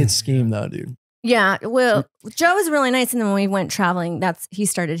brilliant scheme, though, dude. Yeah. Well, Joe was really nice. And then when we went traveling, he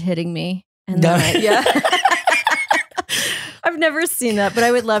started hitting me. And then I've never seen that, but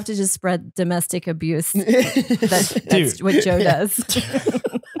I would love to just spread domestic abuse. That's what Joe does.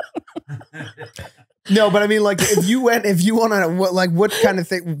 No, but I mean, like, if you want to, what kind of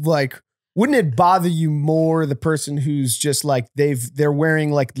thing, like, wouldn't it bother you more the person who's just like they're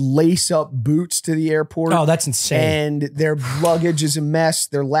wearing like lace up boots to the airport? Oh, that's insane. And their luggage is a mess.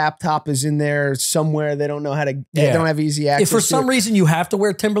 Their laptop is in there somewhere. They don't know how to. They don't have easy access. If for some reason you have to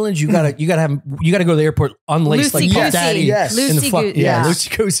wear Timberlands, you gotta go to the airport unlaced like Puff Daddy. Yes.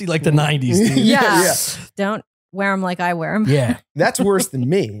 Loosey goosey like the 90s. Dude. Yeah. Don't wear them like I wear them. Yeah. That's worse than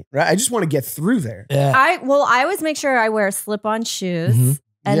me, right? I just want to get through there. Yeah. I always make sure I wear slip-on shoes. Mm-hmm.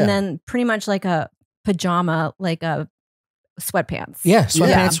 And then pretty much like a pajama, like a sweatpants. Yeah,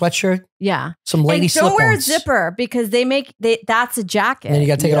 sweatpants, sweatshirt. Yeah. Some lady slip-ons. Don't wear a zipper because that's a jacket. And then you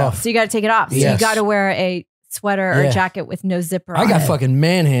got to take it off. So you got to take it off. So you got to wear a sweater or a jacket with no zipper on I got it. fucking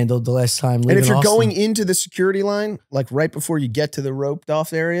manhandled the last time. And if you're going into the security line, like right before you get to the roped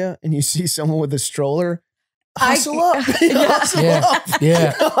off area and you see someone with a stroller, hustle up. Hustle up.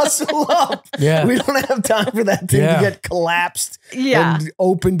 Yeah. Hustle up. Yeah. We don't have time for that thing to get collapsed and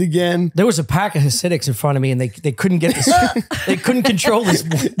opened again. There was a pack of Hasidics in front of me and they couldn't get this. They couldn't control this.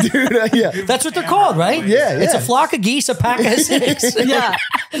 Dude, That's what they're called, right? Yeah. It's a flock of geese, a pack of Hasidics. Yeah.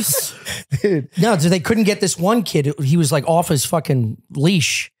 Dude. No, so they couldn't get this one kid. He was like off his fucking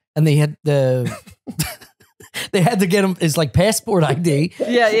leash and they had they had to get him his like passport ID.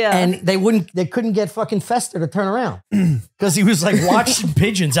 Yeah. And they couldn't get fucking Fester to turn around because he was like watching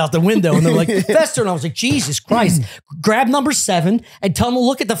pigeons out the window, and they're like, Fester. And I was like, Jesus Christ, grab number 7 and tell him to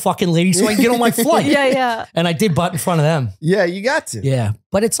look at the fucking lady so I can get on my flight. Yeah. And I did butt in front of them. Yeah, you got to. Yeah.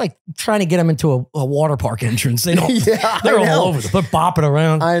 But it's like trying to get them into a water park entrance. They don't, they're all over the, but bopping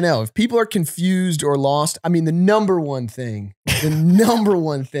around. I know. If people are confused or lost, I mean, the number one thing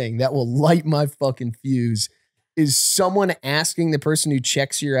that will light my fucking fuse is someone asking the person who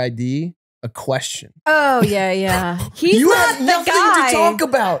checks your ID a question. Oh, yeah. He's you not have the nothing guy. to talk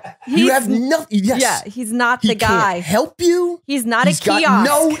about. You have nothing. Yes. Yeah, he's not He the guy. can't help you. He's not He's a kiosk. got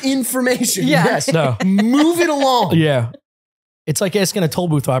no information. Yeah. Yes. No. Move it along. Yeah. It's like asking a toll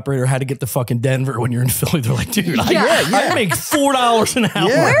booth operator how to get to fucking Denver when you're in Philly. They're like, dude, I make $4 an hour.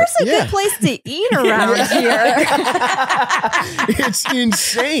 Yeah. Where's a good place to eat around here? It's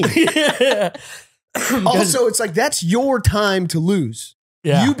insane. Also, it's like that's your time to lose.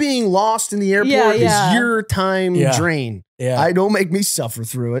 Yeah. You being lost in the airport Yeah. is your time drain. Yeah. I don't make me suffer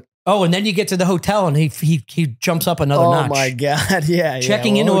through it. Oh, and then you get to the hotel and he jumps up another notch. Oh my God. Yeah.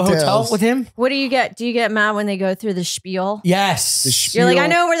 Checking into a hotel with him? What do you get? Do you get mad when they go through the spiel? Yes. You're like, I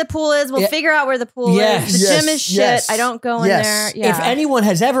know where the pool is. We'll figure out where the pool is. The gym is shit. I don't go in there. Yeah. If anyone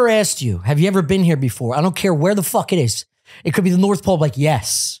has ever asked you, have you ever been here before? I don't care where the fuck it is. It could be the North Pole. Like,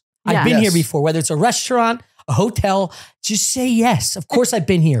 yes. I've been here before, whether it's a restaurant, a hotel, just say yes. Of course I've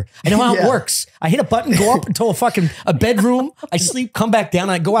been here. I know how it works. I hit a button, go up until a bedroom. I sleep, come back down,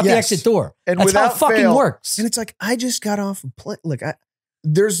 and I go out the exit door. And that's how it fucking works. And it's like, I just got off a plane. Look,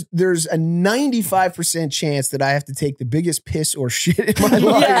 there's a 95% chance that I have to take the biggest piss or shit in my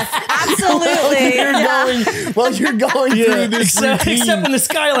life. Yes, absolutely. While you're going through this routine. Except when the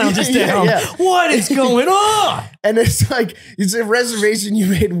Sky Lounge is down. What is going on? And it's like, it's a reservation you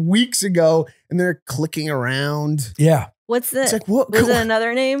made weeks ago and they're clicking around. Yeah. What's the, it's like, what? Was it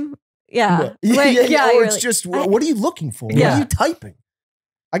another name? Yeah. Wait, or it's like, just, what are you looking for? What are you typing?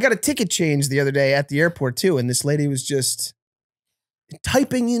 I got a ticket change the other day at the airport too. And this lady was just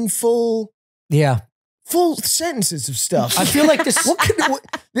typing in full sentences of stuff. I feel like this.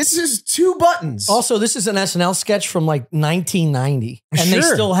 This is 2 buttons. Also, this is an SNL sketch from like 1990, and they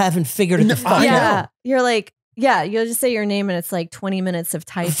still haven't figured it the fuck out. You're like, you'll just say your name, and it's like 20 minutes of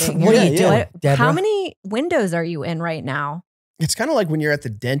typing. What are you doing, Deborah? How many windows are you in right now? It's kind of like when you're at the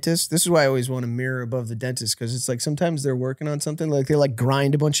dentist. This is why I always want to mirror above the dentist, because it's like sometimes they're working on something, like they like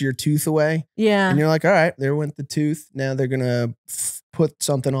grind a bunch of your tooth away. Yeah. And you're like, all right, there went the tooth. Now they're going to put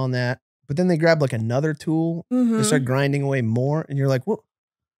something on that. But then they grab like another tool and start grinding away more. And you're like, what?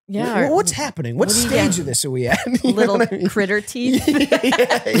 Yeah. What's happening? What stage of this are we at? Little critter teeth.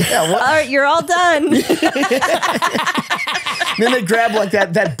 Yeah. All right, you're all done. Then they grab like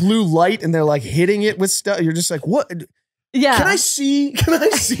that blue light and they're like hitting it with stuff. You're just like, what? Yeah. Can I see? I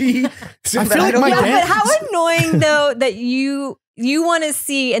feel like but how annoying though that you want to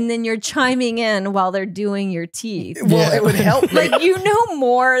see and then you're chiming in while they're doing your teeth. Well, it would help. Like you know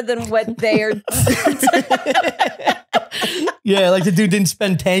more than what they are. Yeah, like the dude didn't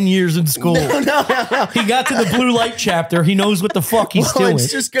spend 10 years in school. No. He got to the blue light chapter. He knows what the fuck he's doing.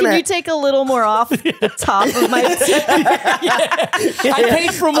 Can you take a little more off the top of my teeth? I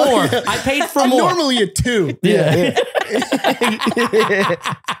paid for more. I paid for more. Normally a 2. Yeah.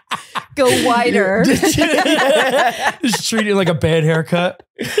 Go wider. Just treat it like a bad haircut.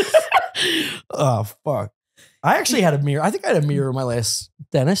 Oh, fuck. I actually had a mirror. I think I had a mirror in my last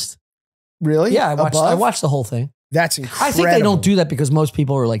dentist. Really? Yeah, I watched the whole thing. That's incredible. I think they don't do that because most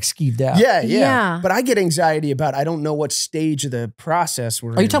people are like skeeved out. Yeah. But I get anxiety about, I don't know what stage of the process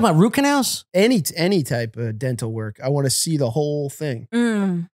we're in. Are you talking about root canals? Any type of dental work. I want to see the whole thing.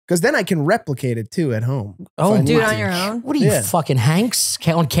 Because then I can replicate it too at home. Oh, do it on your own? What are you, fucking Hanks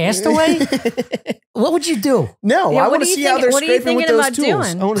on Castaway? What would you do? No, I want to see how they're scraping with those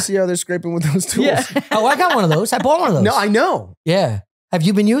tools. Doing? I want to see how they're scraping with those tools. Yeah. Oh, I got one of those. I bought one of those. No, I know. Yeah. Have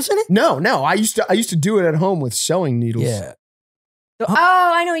you been using it? No. I used to do it at home with sewing needles. Yeah. Oh,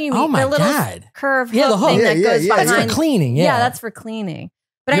 I know what you mean. Oh my the little God. curve the hook thing that goes behind. That's for cleaning. Yeah, that's for cleaning.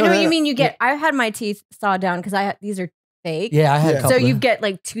 But I know what you mean. You get. I had my teeth sawed down because these are fake. Yeah, I had a couple. So you get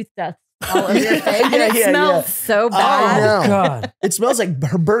like tooth dust all over your face, and it smells so bad. Oh no. God. It smells like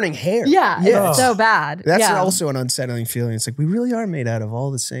her burning hair. Yeah, it's so bad. That's also an unsettling feeling. It's like we really are made out of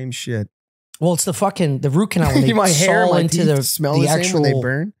all the same shit. Well, it's the root canal when they my hair saw my into teeth smell the actual when they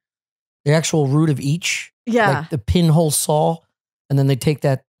burn. The actual root of each. Yeah. Like the pinhole saw, and then they take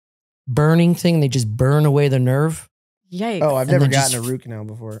that burning thing and they just burn away the nerve. Yikes. Oh, I've never gotten a root canal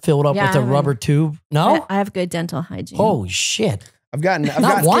before. Filled up with a rubber tube. No? I have good dental hygiene. Holy shit. I've gotten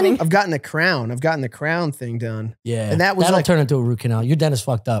a crown. I've gotten the crown thing done. Yeah. And that'll turn into a root canal. Your dentist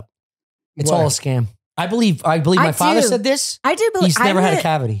fucked up. It's all a scam. I believe my father said this. I do believe he's never had a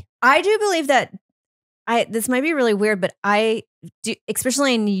cavity. I do believe that this might be really weird, but I do,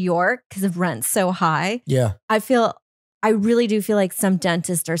 especially in New York, because of rent's so high. Yeah. I really do feel like some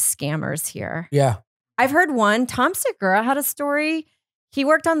dentists are scammers here. Yeah. I've heard one. Tom Segura had a story. He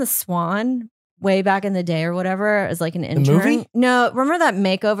worked on the Swan way back in the day or whatever as like an intern. The movie? No, remember that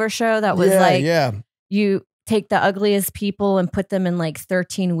makeover show that was you take the ugliest people and put them in like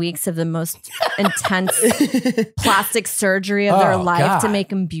 13 weeks of the most intense plastic surgery of their life to make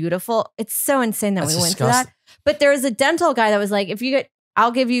them beautiful. It's so insane that we went through that. But there was a dental guy that was like,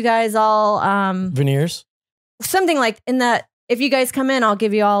 I'll give you guys all veneers. Something like if you guys come in, I'll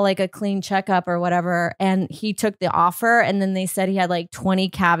give you all like a clean checkup or whatever. And he took the offer, and then they said he had like 20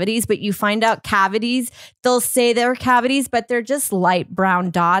 cavities, but you find out cavities, they'll say they're cavities, but they're just light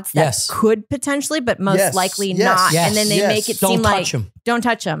brown dots that could potentially, but most likely not. And then they make it seem like, don't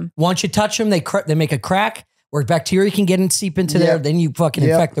touch them. Once you touch them, they make a crack where bacteria can get and seep into there. Then you fucking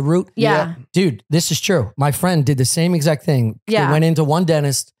infect the root. Yeah. Dude, this is true. My friend did the same exact thing. Yeah. They went into one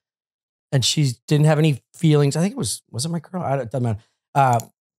dentist and she didn't have any feelings. I think was it my girl? It doesn't matter.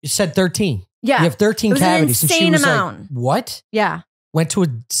 It said 13. Yeah. You have 13 cavities. An insane and she was amount. like, what? Yeah. Went to a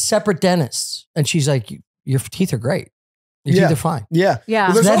separate dentist and she's like, your teeth are great. Your teeth are fine. Yeah.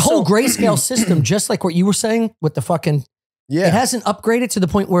 Yeah. Well, that whole grayscale system, just like what you were saying with the fucking, it hasn't upgraded to the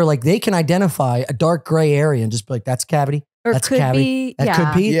point where like they can identify a dark gray area and just be like, that's a cavity. Or that's could a cavity. be. That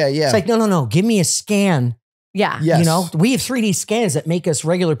could be. Yeah, yeah. It's like, no. Give me a scan. Yeah. Yes. You know, we have 3D scans that make us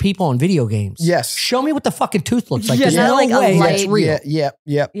regular people on video games. Yes. Show me what the fucking tooth looks like. Yeah, There's no like a way light- that's real. Yeah.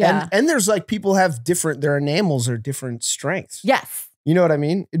 And there's like people have their enamels are different strengths. Yes. You know what I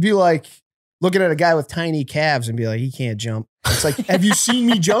mean? It'd be like looking at a guy with tiny calves and be like, he can't jump. It's like, have you seen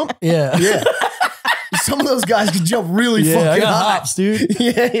me jump? Yeah. Yeah. Some of those guys can jump really fucking I got high. hops, dude.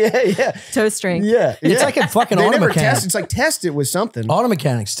 Yeah. Toe strength. Yeah. It's like a fucking They auto never mechanic. test. It's like test it with something. Auto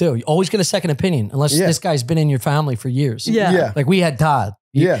mechanics too. You always get a second opinion unless this guy's been in your family for years. Yeah. Like we had Todd.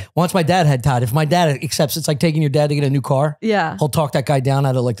 Yeah. Once my dad had Todd. If my dad accepts, it's like taking your dad to get a new car. Yeah. He'll talk that guy down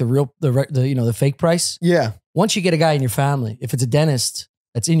out of like the fake price. Yeah. Once you get a guy in your family, if it's a dentist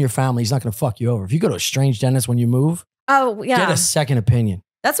that's in your family, he's not going to fuck you over. If you go to a strange dentist when you move, Oh, yeah. get a second opinion.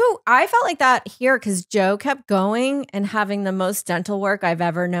 That's what I felt like that here because Joe kept going and having the most dental work I've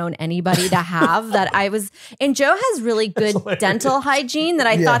ever known anybody to have. And Joe has really good dental hygiene that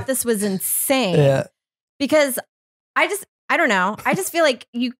I thought this was insane. Yeah. Because I don't know. I just feel like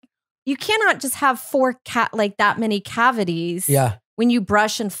you cannot just have that many cavities. Yeah. When you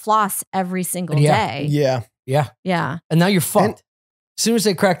brush and floss every single day. Yeah. Yeah. And now you're fucked. As soon as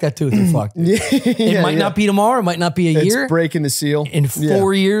they crack that tooth, you're fucked. It might not be tomorrow. It might not be a year. It's breaking the seal. In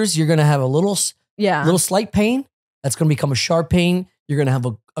 4 years, you're going to have a little slight pain. That's going to become a sharp pain. You're going to have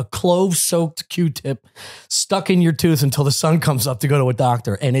a clove-soaked Q-tip stuck in your tooth until the sun comes up to go to a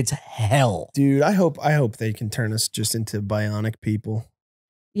doctor. And it's hell. Dude, I hope they can turn us just into bionic people.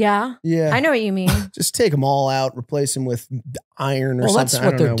 Yeah. Yeah. I know what you mean. Just take them all out, replace them with iron or something. That's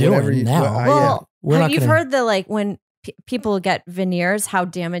what they're doing now. You've heard when people get veneers, how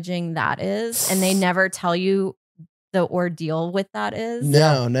damaging that is, and they never tell you the ordeal with that is.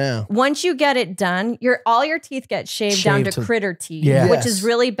 No. Once you get it done, all your teeth get shaved down to critter teeth, which is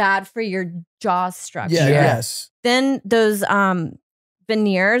really bad for your jaw structure. Yeah. Yes. Then those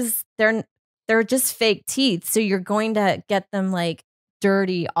veneers, they're just fake teeth, so you're going to get them like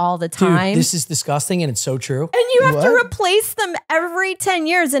dirty all the time. Dude, this is disgusting and it's so true. And you have to replace them every 10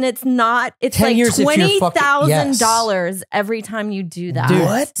 years and it's like $20,000 every time you do that. Dude,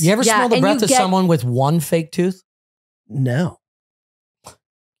 what? You ever smell the breath of someone with one fake tooth? No.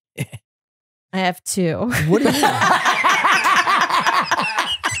 I have two. What do you mean?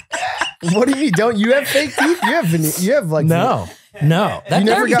 What do you mean? Don't you have fake teeth? You have like No. These are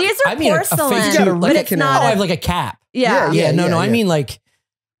porcelain, but it's not. I have like a cap. Yeah. No. I mean like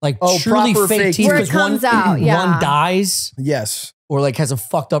truly fake teeth where it comes out. Yeah. One dies. Yes. Or like has a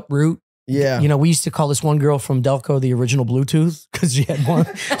fucked up root. Yeah. You know, we used to call this one girl from Delco the original Bluetooth because she had one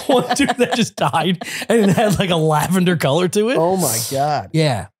tooth that just died and it had like a lavender color to it. Oh my God.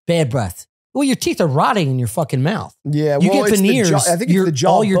 Yeah. Bad breath. Well, your teeth are rotting in your fucking mouth. Yeah, you get veneers. I think it's the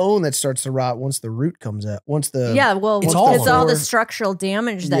jaw bone that starts to rot once the root comes out. It's all the structural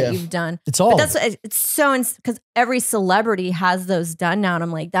damage that you've done. It's all. It's so because every celebrity has those done now, and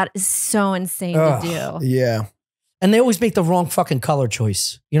I'm like, that is so insane to do. Yeah, and they always make the wrong fucking color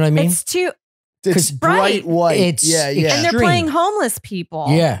choice. You know what I mean? It's too. It's bright white. It's And they're extreme. playing homeless people.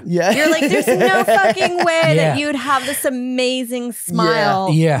 Yeah. You're like, there's no fucking way that you'd have this amazing smile.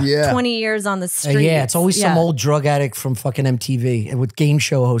 Yeah. 20 years on the street. It's always some old drug addict from fucking MTV and with game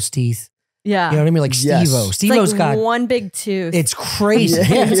show host teeth. Yeah. You know what I mean? Like Steve-O. Steve-O's got one big tooth. It's crazy.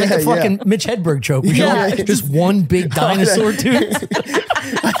 It's like the fucking Mitch Hedberg joke. Just one big dinosaur tooth.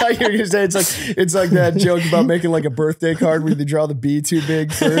 I thought you were gonna say it's like that joke about making like a birthday card where they draw the B too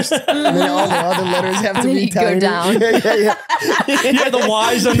big first, and then all the other letters have to be tiny. Go down. Yeah, the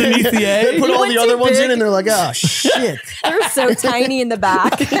Y's underneath the A. They put all the other ones in, and they're like, oh shit, they're so tiny in the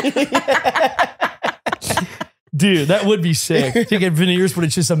back. Dude, that would be sick to get veneers, but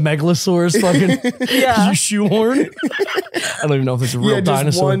it's just a megalosaurus fucking shoehorn. I don't even know if it's a real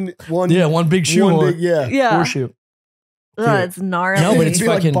dinosaur. One big shoehorn. Horseshoe. It's gnarly. No, but it's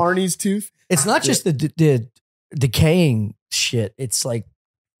fucking like Barney's tooth. It's not just the decaying shit. It's like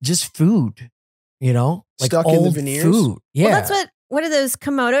just food, you know, like stuck in the veneers. Food. Yeah, well, that's what are those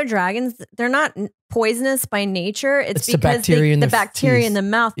Komodo dragons? They're not poisonous by nature. It's because the bacteria in the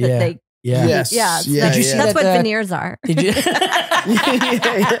mouth that they. Yeah. Yes. Yeah. That's what veneers are. Did you? Tom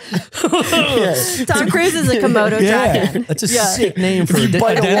Cruise is a Komodo dragon. That's a sick name for if you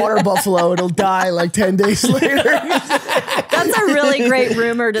bite a water buffalo, it'll die like 10 days later. That's a really great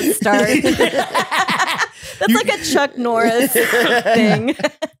rumor to start. That's like a Chuck Norris thing.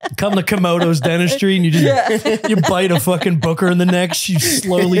 Come to Komodo's dentistry and you just you bite a fucking booker in the neck, she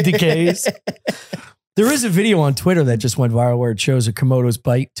slowly decays. There is a video on Twitter that just went viral where it shows a Komodo's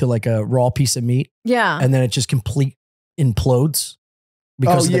bite to like a raw piece of meat. Yeah. And then it just complete implodes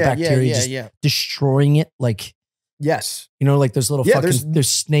because of the bacteria just destroying it. Like, yes. You know, like those little fucking, there's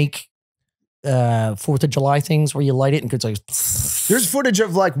snake 4th of July things where you light it and it's like. There's footage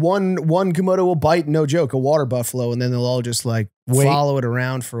of like one Komodo will bite, no joke, a water buffalo, and then they'll all just like follow it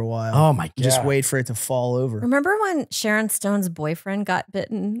around for a while. Oh my God. Just wait for it to fall over. Remember when Sharon Stone's boyfriend got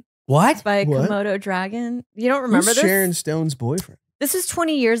bitten? What? By a Komodo dragon? You don't remember Who's this? Sharon Stone's boyfriend? This was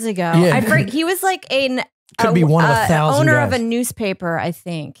 20 years ago. Yeah. He was like Could be one of 1,000 owner guys. of a newspaper, I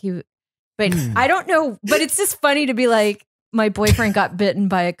think. But I don't know. But it's just funny to be like, my boyfriend got bitten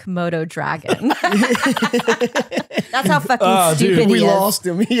by a Komodo dragon. That's how fucking stupid he is. We lost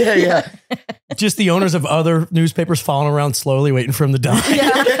him. Yeah. Just the owners of other newspapers following around slowly, waiting for him to die.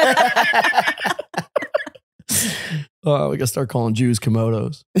 Yeah. Oh, we gotta start calling Jews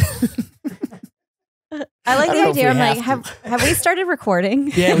Komodos. I like the idea. I'm like, have we started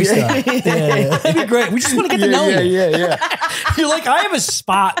recording? Yeah, we started. Yeah. That'd be great. We just want to get to know you. Yeah. You're like, I have a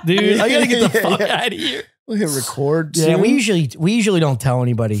spot, dude. I gotta get the fuck out of here. We'll hit record. Yeah, soon. we usually don't tell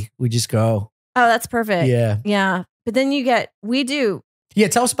anybody. We just go. Oh, that's perfect. Yeah. But then we do. Yeah,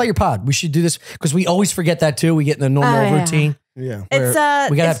 tell us about your pod. We should do this because we always forget that too. We get in the normal routine. Yeah. It's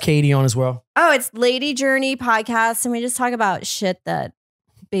we gotta have Katie on as well. Oh, it's Lady Journey podcast, and we just talk about shit that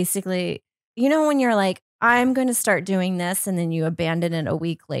basically, you know, when you're like, I'm going to start doing this, and then you abandon it a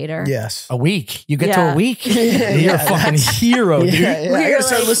week later. Yes. A week. You get to a week? You're a fucking hero, dude. I gotta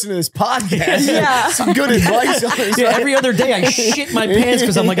start listening to this podcast. Some good advice on this. Every other day I shit my pants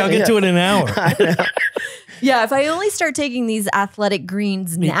because I'm like, I'll get to it in an hour. I know. Yeah, if I only start taking these athletic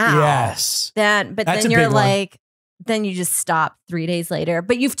greens now, then you're like, then you just stop 3 days later.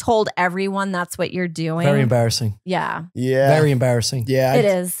 But you've told everyone that's what you're doing. Very embarrassing. Yeah. Very embarrassing. Yeah. It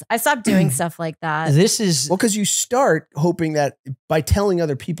is. I stopped doing stuff like that. This is because you start hoping that by telling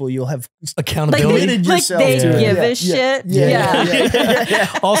other people you'll have accountability. Like they give a shit. Yeah.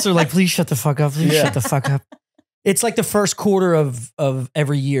 Also, like, please shut the fuck up. Please shut the fuck up. It's like the first quarter of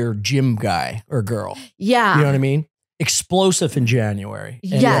every year gym guy or girl. Yeah. You know what I mean? Explosive in January.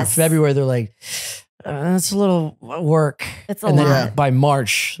 And yes. in February, they're like, that's a little work. It's a and lot. then by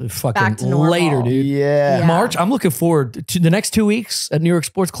March, fucking later, dude. Yeah. March, I'm looking forward to the next 2 weeks at New York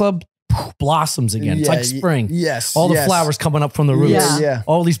Sports Club. Blossoms again. It's like spring. Yes. All the flowers coming up from the roots. Yeah.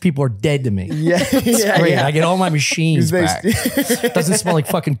 All these people are dead to me. Yeah. It's great. I get all my machines back. Doesn't smell like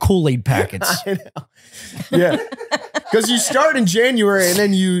fucking Kool-Aid packets. I know. Yeah. Because you start in January and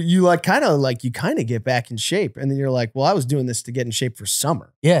then you kind of get back in shape. And then you're like, well, I was doing this to get in shape for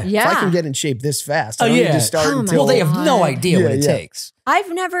summer. Yeah. If I can get in shape this fast, I don't need to start until. Well, they have no idea what it takes. I've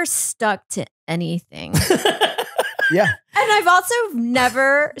never stuck to anything. Yeah. And I've also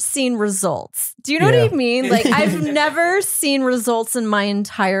never seen results. Do you know what I mean? Like, I've never seen results in my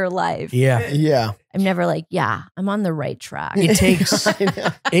entire life. Yeah. Yeah. I'm never like, I'm on the right track. It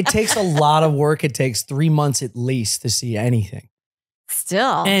takes a lot of work. It takes 3 months at least to see anything.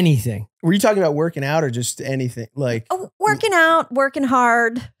 Still. Anything. Were you talking about working out or just anything? Like working out, working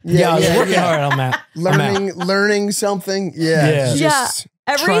hard. Working hard. I'm out. Learning something. Yeah. Yeah.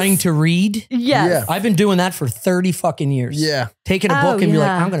 trying to read. Yes. I've been doing that for 30 fucking years. Yeah. Taking a book and be like,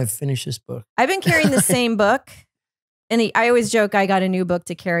 I'm going to finish this book. I've been carrying the same book. And I always joke I got a new book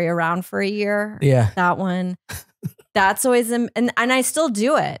to carry around for a year. Yeah. That one. That's always, and I still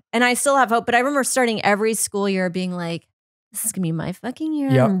do it. And I still have hope. But I remember starting every school year being like, this is going to be my fucking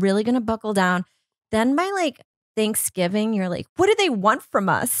year. Yep. I'm really going to buckle down. Then by like Thanksgiving, you're like, what do they want from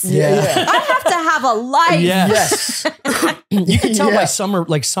us? Yeah. I have to have a life. Yes. You can tell by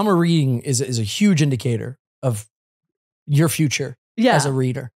summer reading is a huge indicator of your future as a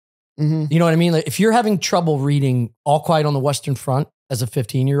reader. Mm-hmm. You know what I mean? Like if you're having trouble reading All Quiet on the Western Front as a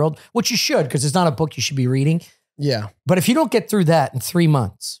 15-year-old, which you should, because it's not a book you should be reading. Yeah. But if you don't get through that in 3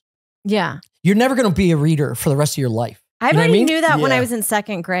 months, you're never going to be a reader for the rest of your life. I already knew that when I was in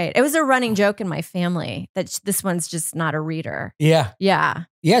second grade. It was a running joke in my family that this one's just not a reader. Yeah. Yeah.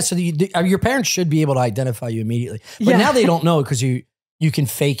 Yeah. So your parents should be able to identify you immediately. But now they don't know because you can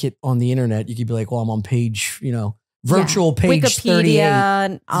fake it on the internet. You could be like, well, I'm on page, virtual page Wikipedia 38.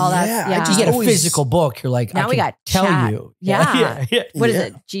 and all that. Yeah, Yeah. You get a physical book. You're like, now we got tell chat. you. Yeah. Yeah. What is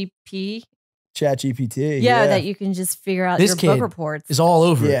it? GP? Chat GPT. Yeah, that you can just figure out This your kid book reports. Is all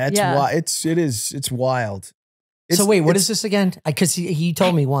over. Yeah, it. it's wild. So wait, what is this again? Because he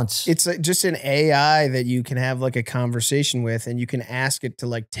told me once. It's just an AI that you can have like a conversation with, and you can ask it to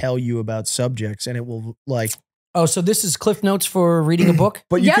like tell you about subjects, and it will like. Oh, so this is Cliff Notes for reading a book?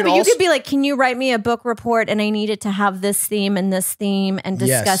 But you you could be like, can you write me a book report? And I need it to have this theme and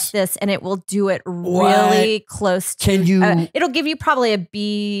discuss this, and it will do it really close to. Can you? It'll give you probably a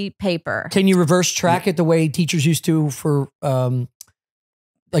B paper. Can you reverse track it the way teachers used to for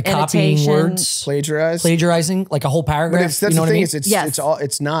like copying words, plagiarizing, like a whole paragraph? But that's the thing is,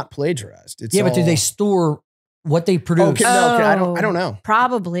 it's not plagiarized. It's but do they store what they produce? I don't know.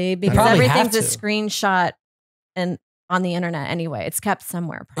 Probably because probably everything's a screenshot and on the internet anyway. It's kept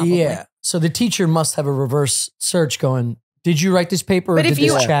somewhere. Probably. Yeah. So the teacher must have a reverse search going. Did you write this paper? Or did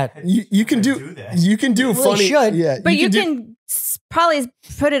this chat? You can do. You can do funny. Should. Yeah. But you can probably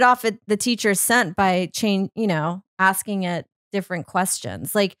put it off at the teacher sent by asking it different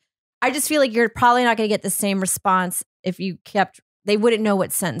questions. Like, I just feel like you're probably not going to get the same response if you kept. They wouldn't know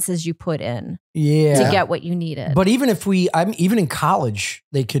what sentences you put in. To get what you needed. But even if even in college,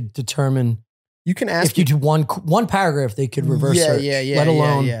 they could determine. You can ask if you do one paragraph, they could reverse search. Let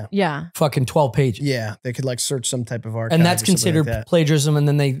alone fucking 12 pages. Yeah, they could like search some type of archive, and that's considered plagiarism. And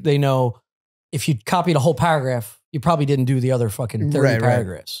then they know if you copied a whole paragraph, you probably didn't do the other fucking 30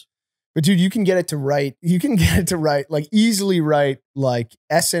 paragraphs. But dude, you can get it to write. You can get it to write like easily write like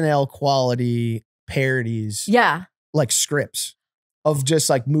SNL quality parodies. Yeah, like scripts of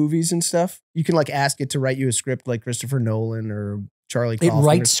just like movies and stuff. You can like ask it to write you a script like Christopher Nolan or Charlie Kaufman. It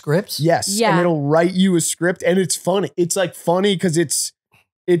writes scripts? Yes. Yeah. And it'll write you a script, and it's funny. It's like funny because it's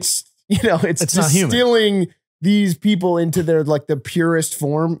distilling these people into their like the purest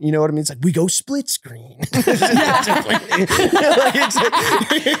form. You know what I mean? It's like, we go split screen.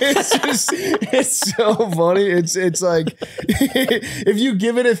 It's so funny. It's like if you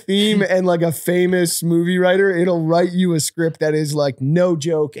give it a theme and like a famous movie writer, it'll write you a script that is like no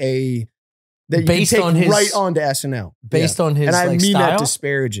joke that you based can take on his, right onto SNL. Based on his, and I like, mean style? that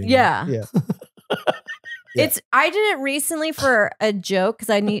disparaging. Yeah. Yeah. I did it recently for a joke because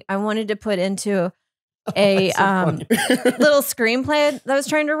I wanted to put into a little screenplay that I was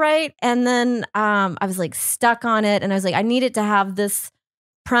trying to write, and then I was like stuck on it, and I was like, I need it to have this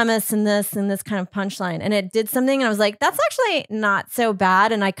premise and this kind of punchline, and it did something, and I was like, that's actually not so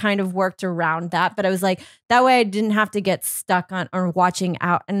bad, and I kind of worked around that, but I was like, that way I didn't have to get stuck on or watching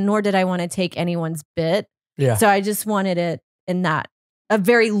out, and nor did I want to take anyone's bit. Yeah. So I just wanted it in that a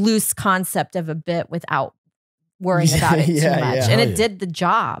very loose concept of a bit without worrying about it too much. Yeah. And it did the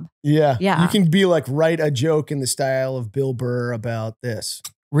job. Yeah. Yeah. You can be like, write a joke in the style of Bill Burr about this.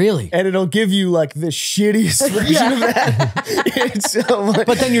 Really? And it'll give you like the shittiest version of that. It's so like,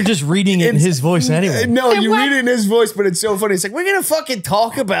 but then you're just reading it in his voice anyway. No, you read it in his voice, but it's so funny. It's like, we're going to fucking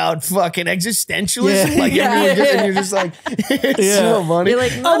talk about fucking existentialism. Yeah. Like, and you're just like, it's so funny. You're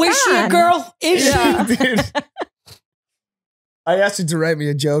like, oh, is she a girl? Is she? Dude. I asked him to write me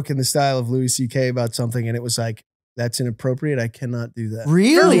a joke in the style of Louis C.K. about something, and it was like, that's inappropriate. I cannot do that.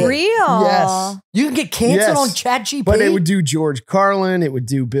 Really? For real? Yes. You can get canceled on ChatGPT? But it would do George Carlin. It would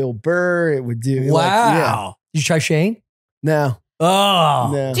do Bill Burr. It would do. Wow. Did you try Shane? No.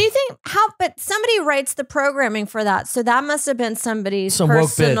 Oh. No. Do you think but somebody writes the programming for that. So that must have been somebody's Some woke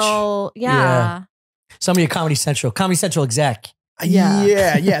personal. bitch. Yeah. Somebody at Comedy Central exec.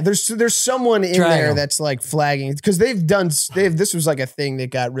 Yeah. There's someone in there that's like flagging because this was like a thing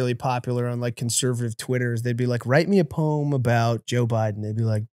that got really popular on like conservative Twitters. They'd be like, write me a poem about Joe Biden. They'd be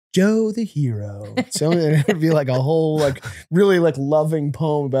like, Joe the hero. So it would be like a whole like really like loving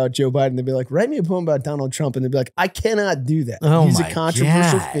poem about Joe Biden. They'd be like, write me a poem about Donald Trump. And they'd be like, I cannot do that. He's a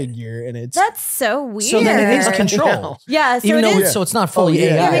controversial figure. And that's so weird. So then it is control. Yeah. So even though it's not fully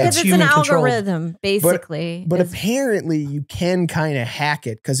AI. Yeah, because it's an controlled algorithm, basically. But apparently you can kind of hack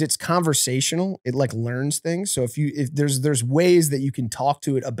it because it's conversational. It like learns things. So if there's ways that you can talk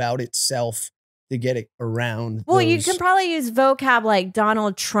to it about itself to get it around. Well, you can probably use vocab like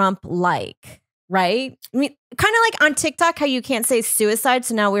Donald Trump like, right? I mean, kind of like on TikTok, how you can't say suicide.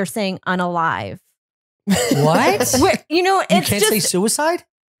 So now we're saying unalive. What? You know, you can't say suicide?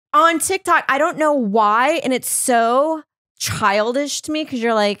 On TikTok, I don't know why. And it's so childish to me because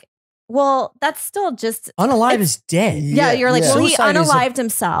you're like, well, that's still just unalive is dead. Yeah, you're like, well, he unalived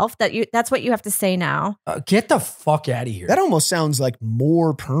himself. That's what you have to say now. Get the fuck out of here. That almost sounds like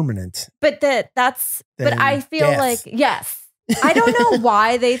more permanent. But but I feel like yes. I don't know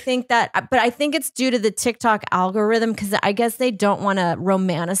why they think that, but I think it's due to the TikTok algorithm because I guess they don't want to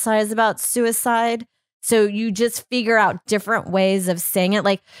romanticize about suicide. So you just figure out different ways of saying it.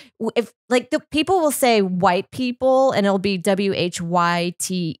 Like if like the people will say white people and it'll be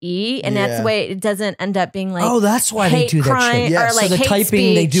WHYTE. And that's the way it doesn't end up being like, that's why they do that shit. Or like so the hate typing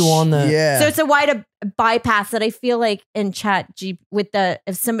speech. they do on the So it's a way to bypass that. I feel like in chat with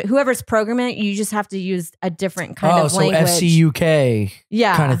whoever's programming it, you just have to use a different kind of language. FCUK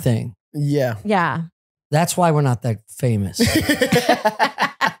kind of thing. Yeah. Yeah. That's why we're not that famous.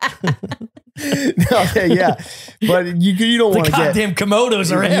 But you don't want to get goddamn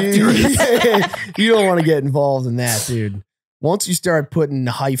Komodos are after us. You don't want to get involved in that, dude. Once you start putting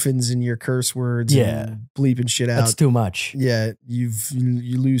hyphens in your curse words, and bleeping shit out, that's too much. Yeah, you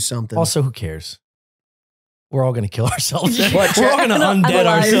lose something. Also, who cares? We're all gonna kill ourselves. We're all gonna undead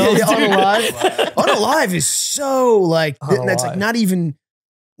ourselves. Unalive is so like that's like not even.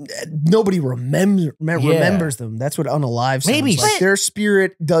 Nobody remembers them. That's what unalive sounds Maybe like. Their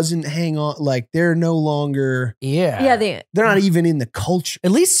spirit doesn't hang on. Like they're no longer. They're not even in the culture. At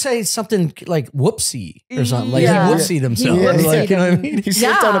least say something like whoopsie or something. Like he whoopsie themselves. Yeah. Like, you know what I mean? He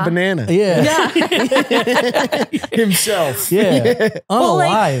slipped on a banana. Yeah. Himself. Yeah. Unalive. Well,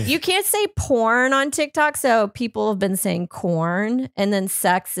 like, you can't say porn on TikTok, so people have been saying corn, and then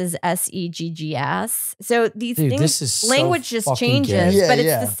sex is SEGGS. So these things, language just changes, but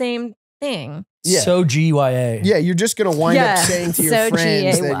it's the same thing. Yeah. So GYA. Yeah, you're just gonna wind up saying to your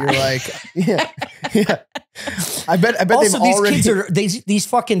friends GAY. that you're like, yeah. I bet also, they've already. Kids are these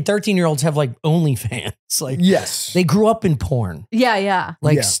fucking 13-year-olds have like OnlyFans. Like, yes, they grew up in porn. Yeah.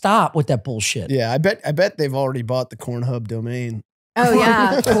 Like, stop with that bullshit. Yeah, I bet they've already bought the Cornhub domain. Oh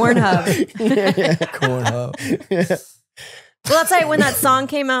yeah, Cornhub. Cornhub. Yeah. Well, that's like when that song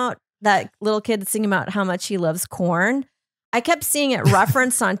came out, that little kid singing about how much he loves corn. I kept seeing it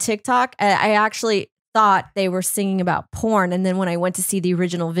referenced on TikTok. I actually thought they were singing about porn. And then when I went to see the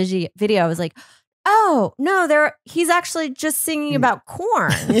original video, I was like, oh, no, he's actually just singing about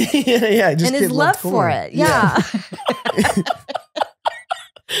corn. Yeah. Just and his love for it. Yeah.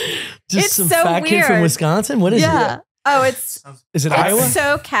 Just it's some so fat kid from weird. Wisconsin? What is it? Oh, is it Iowa?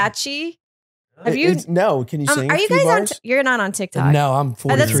 So catchy. Have you? No, can you sing? Are you guys on? You're not on TikTok. No, I'm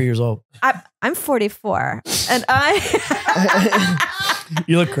 43 years old. I'm 44, and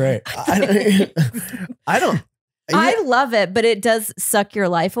You look great. I don't. I love it, but it does suck your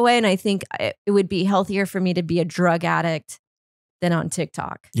life away, and I think it would be healthier for me to be a drug addict than on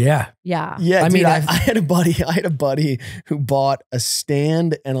TikTok. Yeah. I mean, I had a buddy who bought a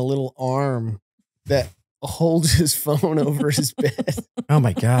stand and a little arm that holds his phone over his bed. Oh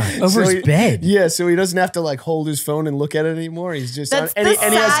my God. Over his bed. Yeah. So he doesn't have to like hold his phone and look at it anymore. He's just That's the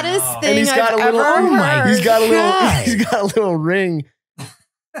saddest thing I've ever heard. He's got a little ring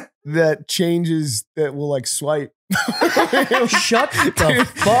that changes, that will like swipe. Shut the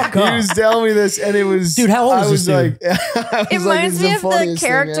fuck up. He was telling me this, and it was, dude, how old is this dude? It reminds me of the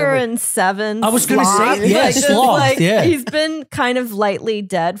character in Seven. I was going to say, yeah, Sloth. Like, yeah. He's been kind of lightly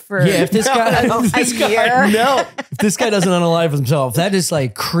dead for if this guy, a year. If this guy doesn't unalive himself, that is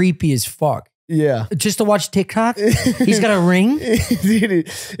like creepy as fuck. Yeah. Just to watch TikTok? He's got a ring?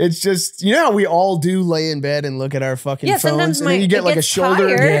 Dude, it's just, you know how we all do lay in bed and look at our fucking phones, and then you get like a shoulder,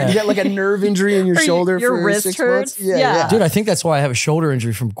 you get like a nerve injury in your shoulder your for wrist 6 hurts. months. Yeah. Dude, I think that's why I have a shoulder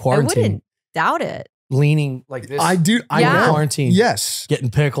injury from quarantine. I wouldn't doubt it. Leaning like this. I do. I know. Quarantine. Yes. Getting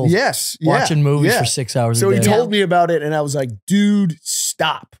pickled. Yes. Watching movies for 6 hours so a day. he told me about it, and I was like, dude,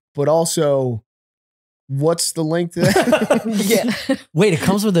 stop. But also, what's the link to that? Yeah. Wait, it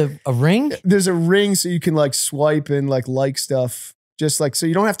comes with a ring? There's a ring so you can like swipe and like stuff. Just like, so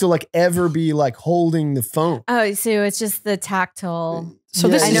you don't have to like ever be like holding the phone. Oh, so it's just the tactile. So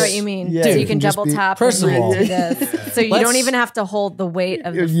Yeah, this I know is- what you mean. yeah, so it you can can just double be- tap. First and of all- do this. So you Let's- don't even have to hold the weight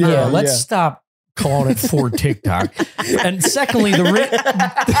of the phone. Yeah, Let's stop calling it for TikTok. And secondly, the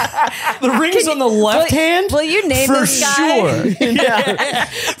ring's on the left hand. Will you name for this guy? sure. Yeah.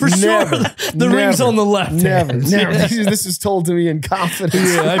 For Never. sure. The ring's Never. on the left Never. hand. This is told to me in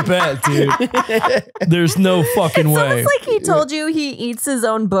confidence. Yeah, I bet, dude. There's no fucking It's way. almost like he told you he eats his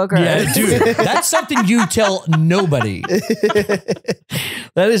own boogers. Yeah, dude, that's something you tell nobody.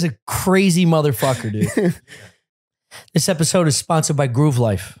 That is a crazy motherfucker, dude. This episode is sponsored by Groove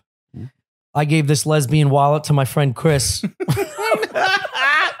Life. I gave this lesbian wallet to my friend Chris. Is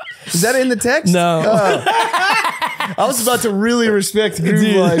that in the text? No. Oh. I was about to really respect Groove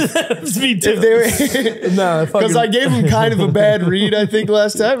Dude, Life. it's me too. No, because I gave him kind of a bad read, I think,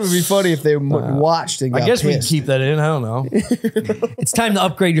 last time. It would be funny if they watched and got I guess we can pissed. keep that in. I don't know. It's time to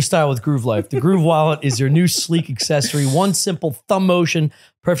upgrade your style with Groove Life. The Groove Wallet is your new sleek accessory. One simple thumb motion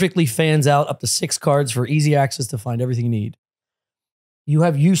perfectly fans out up to 6 cards for easy access to find everything you need.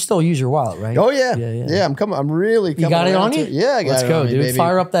 You still use your wallet, right? Oh, yeah. Yeah. Yeah, I'm really coming You got it around on to you? Yeah, I got Let's it go, on me, dude. baby.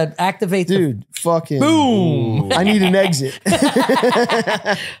 Fire up that activate. Dude, fucking. Boom. I need an exit.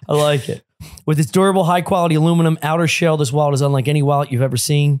 I like it. With its durable, high-quality aluminum outer shell, this wallet is unlike any wallet you've ever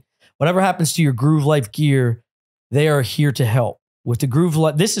seen. Whatever happens to your Groove Life gear, they are here to help. With the Groove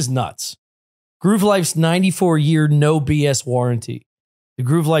Life, this is nuts. Groove Life's 94-year no BS warranty. The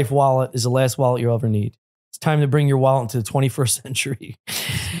Groove Life wallet is the last wallet you'll ever need. It's time to bring your wallet into the 21st century.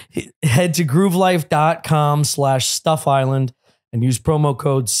 Head to groovelife.com/Stuff Island and use promo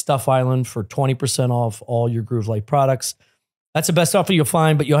code Stuff Island for 20% off all your Groove Life products. That's the best offer you'll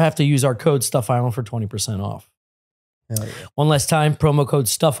find, but you'll have to use our code Stuff Island for 20% off. Hell yeah. One last time, promo code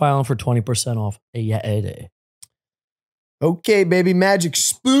Stuff Island for 20% off. Okay, baby, Magic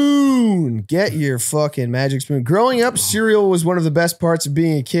Spoon. Get your fucking Magic Spoon. Growing up, cereal was one of the best parts of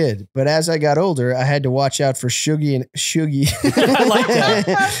being a kid. But as I got older, I had to watch out for Shuggy. I like that.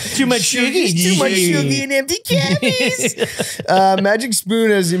 Too much Shuggy. Too much Shuggy and empty candies. Magic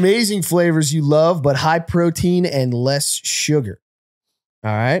Spoon has amazing flavors you love, but high protein and less sugar.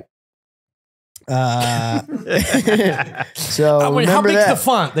 All right. So How remember big's that. the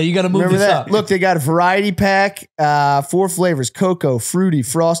font that you got to move Remember this that. up? Look, they got a variety pack, 4 flavors: cocoa, fruity,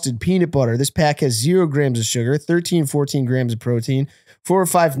 frosted, peanut butter. This pack has 0 grams of sugar, 13, 14 grams of protein, 4 or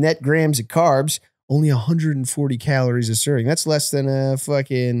 5 net grams of carbs, only 140 calories a serving. That's less than a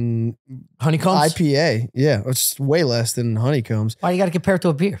fucking Honeycombs? IPA. Yeah, it's way less than honeycombs. Why you got to compare it to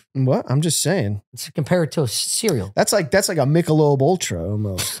a beer? What? I'm just saying. Let's compare it to a cereal. That's like a Michelob Ultra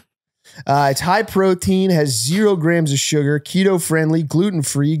almost. It's high protein, has 0 grams of sugar, keto friendly, gluten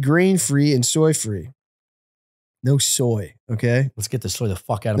free, grain free, and soy free. No soy, okay? Let's get this soy the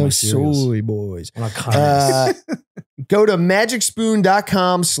fuck out of No my cereals. soy, boys. I'm not communist. Go to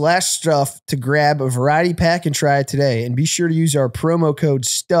magicspoon.com/stuff to grab a variety pack and try it today. And be sure to use our promo code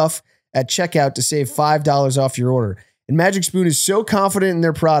STUFF at checkout to save $5 off your order. And Magic Spoon is so confident in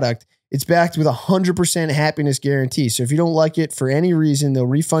their product, it's backed with 100% happiness guarantee. So if you don't like it for any reason, they'll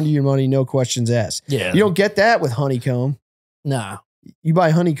refund you your money, no questions asked. Yeah. You don't get that with honeycomb. Nah. You buy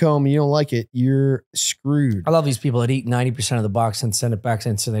honeycomb and you don't like it, you're screwed. I love these people that eat 90% of the box and send it back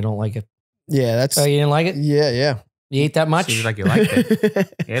and say they don't like it. Yeah, that's... Oh, you didn't like it? Yeah. You ate that much? Seems like you liked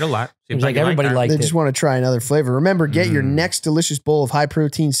it. You ate a lot. Seems like you everybody that. liked They it. just want to try another flavor. Remember, get your next delicious bowl of high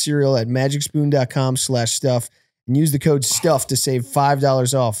protein cereal at magicspoon.com/stuff and use the code STUFF to save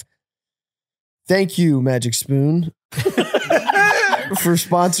 $5 off. Thank you, Magic Spoon, for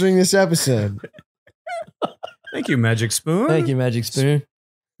sponsoring this episode. Thank you, Magic Spoon. Thank you, Magic Spoon.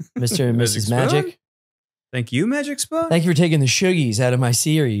 Mr. and Magic Mrs. Spoon? Magic. Thank you, Magic Spoon. Thank you for taking the Shuggies out of my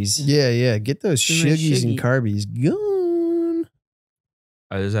series. Yeah. Get those Too much shuggies and shuggy. carbies gone.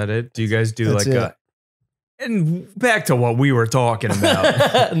 Is that it? Do you guys do That's like it. a... And back to what we were talking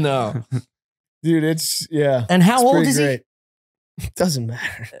about. No. Dude, it's, yeah. And how It's old pretty is he? great. It doesn't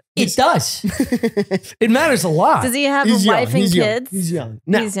matter. It does. It matters a lot. Does he have He's a young. wife and He's young. kids? He's young.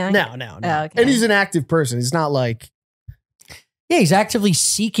 No, He's young? No. Oh, okay. And he's an active person. It's not like... Yeah, he's actively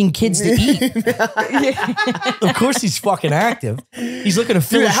seeking kids to eat. Of course he's fucking active. He's looking to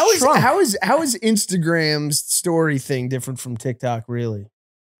fill Dude, his trunk. how is Instagram's story thing different from TikTok, really?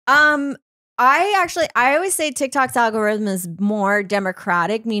 I always say TikTok's algorithm is more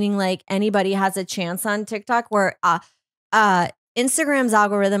democratic, meaning like anybody has a chance on TikTok, where Instagram's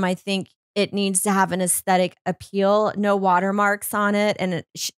algorithm, I think it needs to have an aesthetic appeal, no watermarks on it. And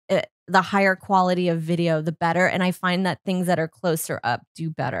the higher quality of video, the better. And I find that things that are closer up do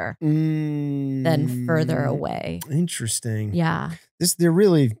better than further away. Interesting. Yeah. They're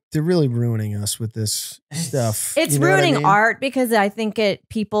really ruining us with this stuff. It's ruining art because I think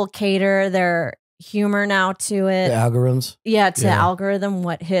people cater their humor now to it. The algorithms. Yeah, to algorithm,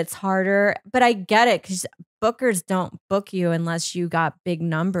 what hits harder. But I get it because bookers don't book you unless you got big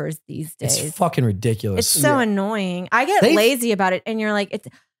numbers these days. It's fucking ridiculous. It's so annoying. I get lazy about it. And you're like,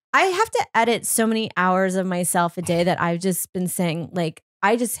 I have to edit so many hours of myself a day that I've just been saying, like,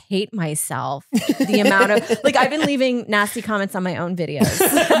 I just hate myself. The amount of, like, I've been leaving nasty comments on my own videos.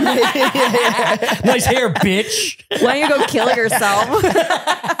 Nice hair, bitch. Why don't you go kill yourself?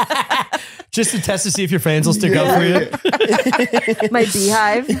 Just to test to see if your fans will stick up for you. My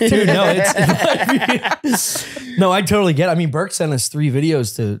beehive. Dude, no, no, I totally get it. I mean, Burke sent us 3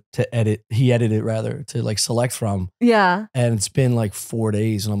 videos to edit. He edited rather to like select from. Yeah. And it's been like 4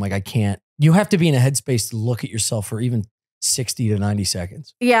 days. And I'm like, I can't. You have to be in a headspace to look at yourself for even 60 to 90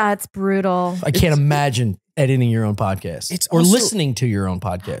 seconds. Yeah, it's brutal. I can't imagine editing your own podcast or listening to your own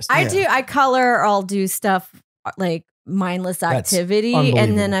podcast. I color or I'll do stuff like mindless activity.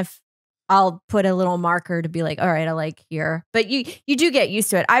 And then I'll put a little marker to be like, all right, I like here. But you do get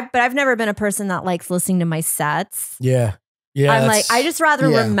used to it. But I've never been a person that likes listening to my sets. Yeah. Yeah. I'm like, I just rather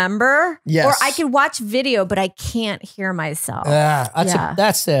remember. Yes. Or I can watch video, but I can't hear myself.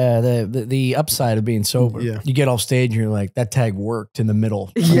 That's the upside of being sober. Yeah. You get off stage and you're like, that tag worked in the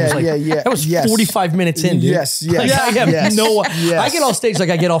middle. Yeah, That was 45 minutes in, dude. Yes, yes. Like, I have yes. I get off stage like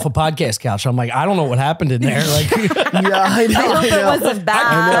I get off a podcast couch. I'm like, I don't know what happened in there. Like, I know. I hope it wasn't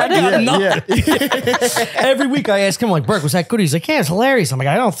bad. Every week I ask him, like, Burke, was that good? He's like, yeah, it's hilarious. I'm like,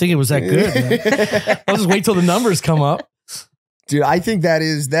 I don't think it was that good. I'll just wait till the numbers come up. Dude, I think that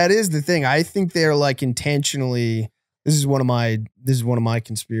is the thing. I think they're like intentionally. This is one of my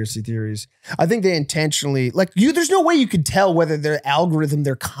conspiracy theories. I think they intentionally there's no way you could tell whether their algorithm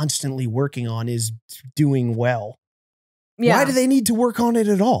they're constantly working on is doing well. Yeah. Why do they need to work on it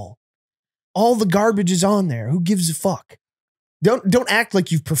at all? All the garbage is on there. Who gives a fuck? Don't act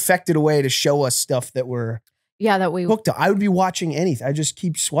like you've perfected a way to show us stuff that we hooked on. I would be watching anything. I just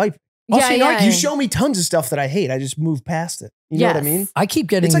keep swiping. You show me tons of stuff that I hate. I just move past it. You know what I mean? I keep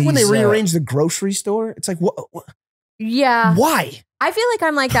getting It's like when they rearrange the grocery store. It's like, what? Yeah. Why? I feel like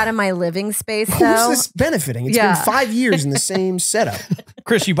I'm like that in my living space, though. Who's this benefiting? It's been 5 years in the same setup.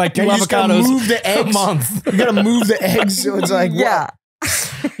 Chris, you buy 2 And you just gotta avocados move the eggs. a month. You gotta move the eggs. So it's like, what?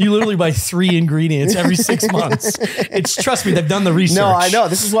 You literally buy 3 ingredients every 6 months. Trust me, they've done the research. No, I know.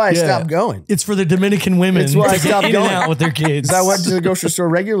 This is why I stopped going. It's for the Dominican women. That's why I stopped in going and out with their kids. I went to the grocery store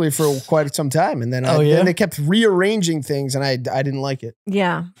regularly for quite some time, and then then they kept rearranging things, and I didn't like it.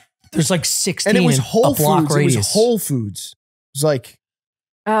 Yeah, there's like 16, and it was Whole Foods. Radius. It was Whole Foods. It was like,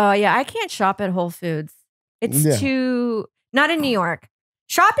 oh yeah, I can't shop at Whole Foods. It's too not in New York.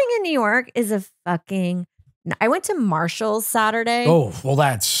 Shopping in New York is a fucking. I went to Marshall's Saturday. Oh, well,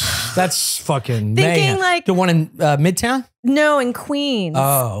 that's fucking thinking mayhem. like the one in Midtown. No, in Queens.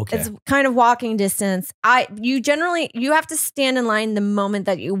 Oh, okay. It's kind of walking distance. You have to stand in line the moment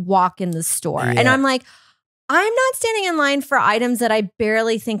that you walk in the store, and I'm like, I'm not standing in line for items that I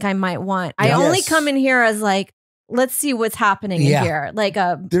barely think I might want. I only come in here as like, let's see what's happening in here. Like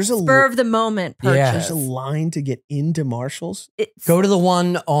there's a spur of the moment purchase. Yeah. There's a line to get into Marshall's. Go to the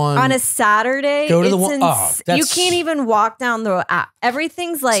one on a Saturday. Go to the one. You can't even walk down the app.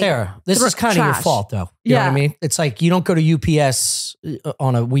 Everything's like Sarah. This is kind of your fault, though. You know what I mean? It's like you don't go to UPS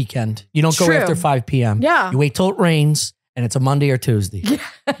on a weekend. You don't go after 5 p.m. Yeah. You wait till it rains. And it's a Monday or Tuesday.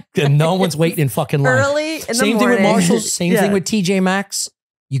 And no one's waiting in fucking line. Early in the morning. Same thing with Marshall's. Same thing with TJ Maxx.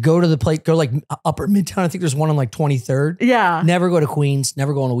 You go to the place, go like upper Midtown. I think there's one on like 23rd. Yeah. Never go to Queens.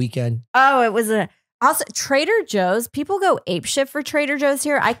 Never go on a weekend. Oh, it was also Trader Joe's. People go apeshit for Trader Joe's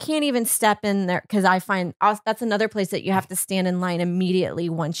here. I can't even step in there because I find that's another place that you have to stand in line immediately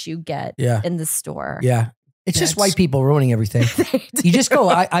once you get in the store. Yeah. It's just white people ruining everything. You just go.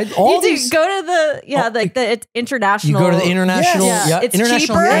 Go to the the international. You go to the international. Yeah. It's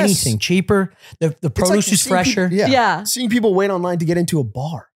international. cheaper. Anything cheaper. The produce is fresher. People, seeing people wait online to get into a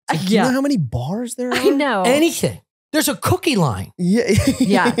bar. Like, do you know how many bars there are? I know. Anything. There's a cookie line.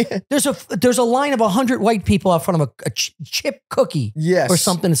 Yeah. There's a line of 100 white people out front of a chip cookie. Yes. Or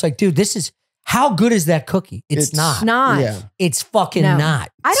something. It's like, dude, this is. How good is that cookie? It's not. Yeah. It's fucking not.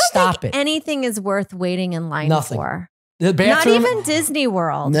 I don't think anything is worth waiting in line for. The bathroom, not even Disney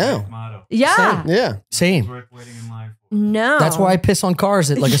World. No. Yeah. Same. Worth waiting in line for. No. That's why I piss on cars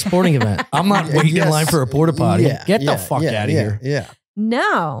at like a sporting event. I'm not waiting in line for a porta potty. Get the fuck out of here. Yeah.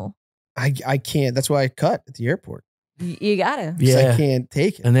 No. I can't. That's why I cut at the airport. You gotta. Yeah. I can't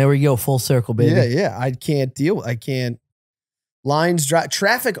take it. And there we go, full circle, baby. Yeah. I can't deal. I can't. Lines,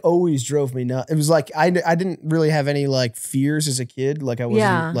 traffic always drove me nuts. It was like I didn't really have any like fears as a kid. Like I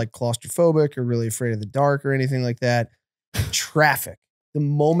wasn't like claustrophobic or really afraid of the dark or anything like that. Traffic. The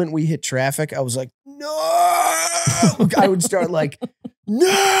moment we hit traffic, I was like, no. I would start like,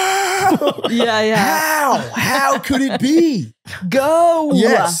 no. Yeah. How could it be? Go.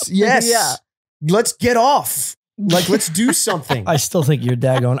 Yes. Yeah. Let's get off. Like, let's do something. I still think you're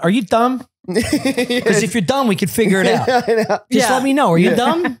daggone. Are you dumb? Because if you're dumb, we could figure it out. Just let me know. Are you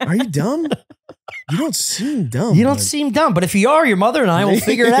dumb? Are you dumb? You don't seem dumb. You don't seem dumb. But if you are, your mother and I will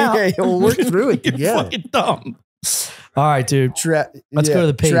figure it out. Yeah, we'll work through it You're together. fucking dumb. All right, dude. Let's go to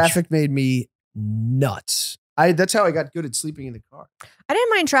the page. Traffic made me nuts. That's how I got good at sleeping in the car. I didn't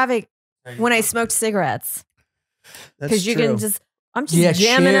mind traffic when I smoked cigarettes. Because you can just, I'm just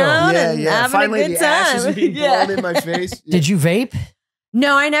jamming chill. out and having Finally, a good the ash time. isn't being blown in my face. Did you vape?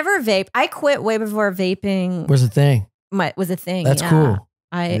 No, I never vape. I quit way before vaping Was a thing. was a thing. That's cool.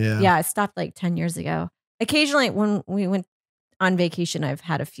 I stopped like 10 years ago. Occasionally when we went on vacation, I've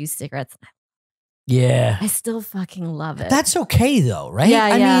had a few cigarettes. Yeah. I still fucking love it. That's okay though, right? Yeah,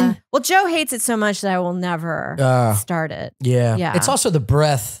 I mean, well, Joe hates it so much that I will never start it. yeah. Yeah. It's also the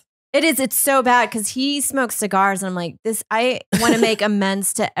breath. It is. It's so bad because he smokes cigars, and I'm like, I want to make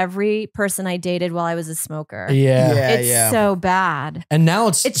amends to every person I dated while I was a smoker. Yeah. It's so bad. And now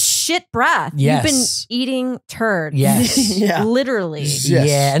it's shit breath. Yes. You've been eating turds. Yes. Yeah. Literally. Yes.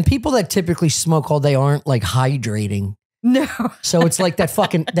 Yeah. And people that typically smoke all day aren't like hydrating. No. So it's like that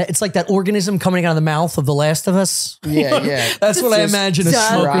fucking, it's like that organism coming out of the mouth of The Last of Us. Yeah. That's what I imagine a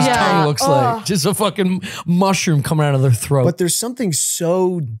smoker's tongue looks like. Just a fucking mushroom coming out of their throat. But there's something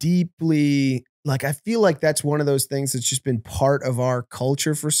so deeply, like, I feel like that's one of those things that's just been part of our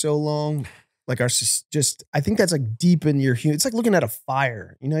culture for so long. Like I think that's like deep in your human. It's like looking at a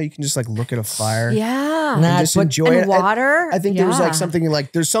fire. You know, you can just like look at a fire. Yeah. And just enjoy it. Water. I think there was like something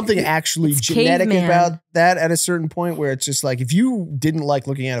like, there's something actually genetic about that at a certain point where it's just like, if you didn't like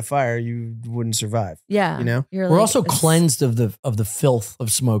looking at a fire, you wouldn't survive. Yeah. You know, we're also cleansed of the filth of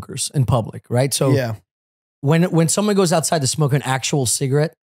smokers in public, right? So yeah. When someone goes outside to smoke an actual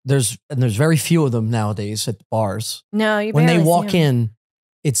cigarette, there's very few of them nowadays at bars. No, you when they barely walk see 'em. in,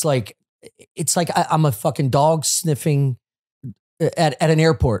 it's like I'm a fucking dog sniffing at an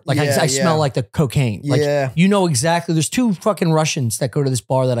airport. Like I smell like the cocaine. Like you know exactly. There's two fucking Russians that go to this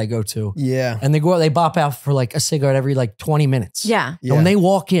bar that I go to. Yeah, and they bop out for like a cigarette every like 20 minutes. Yeah, and when they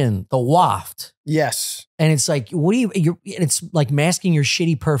walk in, the waft. Yes, and it's like, what do you? It's like masking your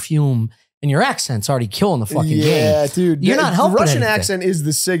shitty perfume. And your accent's already killing the fucking game. Yeah, dude. You're not helping Russian anything. accent is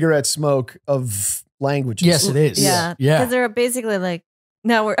the cigarette smoke of languages. Yes, it is. Yeah. Because they're basically like,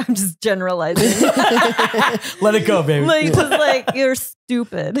 no, I'm just generalizing. Let it go, baby. Like, just like, you're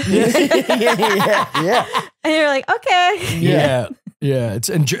stupid. Yeah. And you're like, okay. Yeah. It's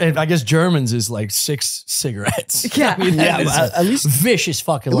and I guess Germans is like 6 cigarettes. Yeah. I mean, at least vicious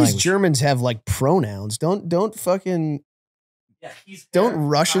fucking language. At least Germans have like pronouns. Don't fucking... Don't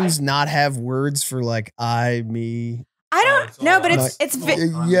Russians not have words for like I, me? I don't know, but it's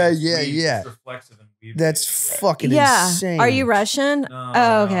yeah. That's fucking insane. Are you Russian?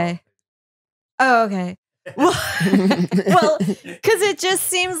 Oh, okay. Oh, okay. Well, because it just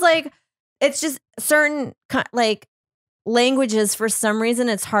seems like it's just certain like languages for some reason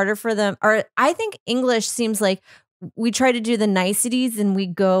it's harder for them. Or I think English seems like we try to do the niceties and we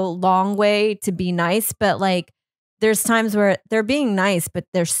go long way to be nice, but like. There's times where they're being nice, but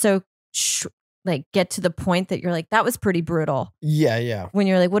they're so like get to the point that you're like, that was pretty brutal. Yeah. When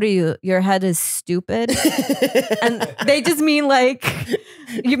you're like, what are you? Your head is stupid. And they just mean like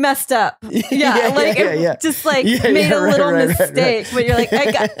you messed up. Yeah. Just like made a little mistake. But you're like,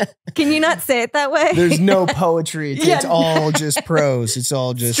 can you not say it that way? There's no poetry. It's all just prose. It's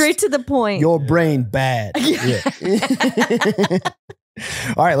all just straight to the point. Your brain bad. Yeah.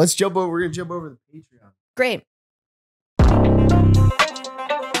 All right, let's jump over. We're gonna jump over the Patreon. Great.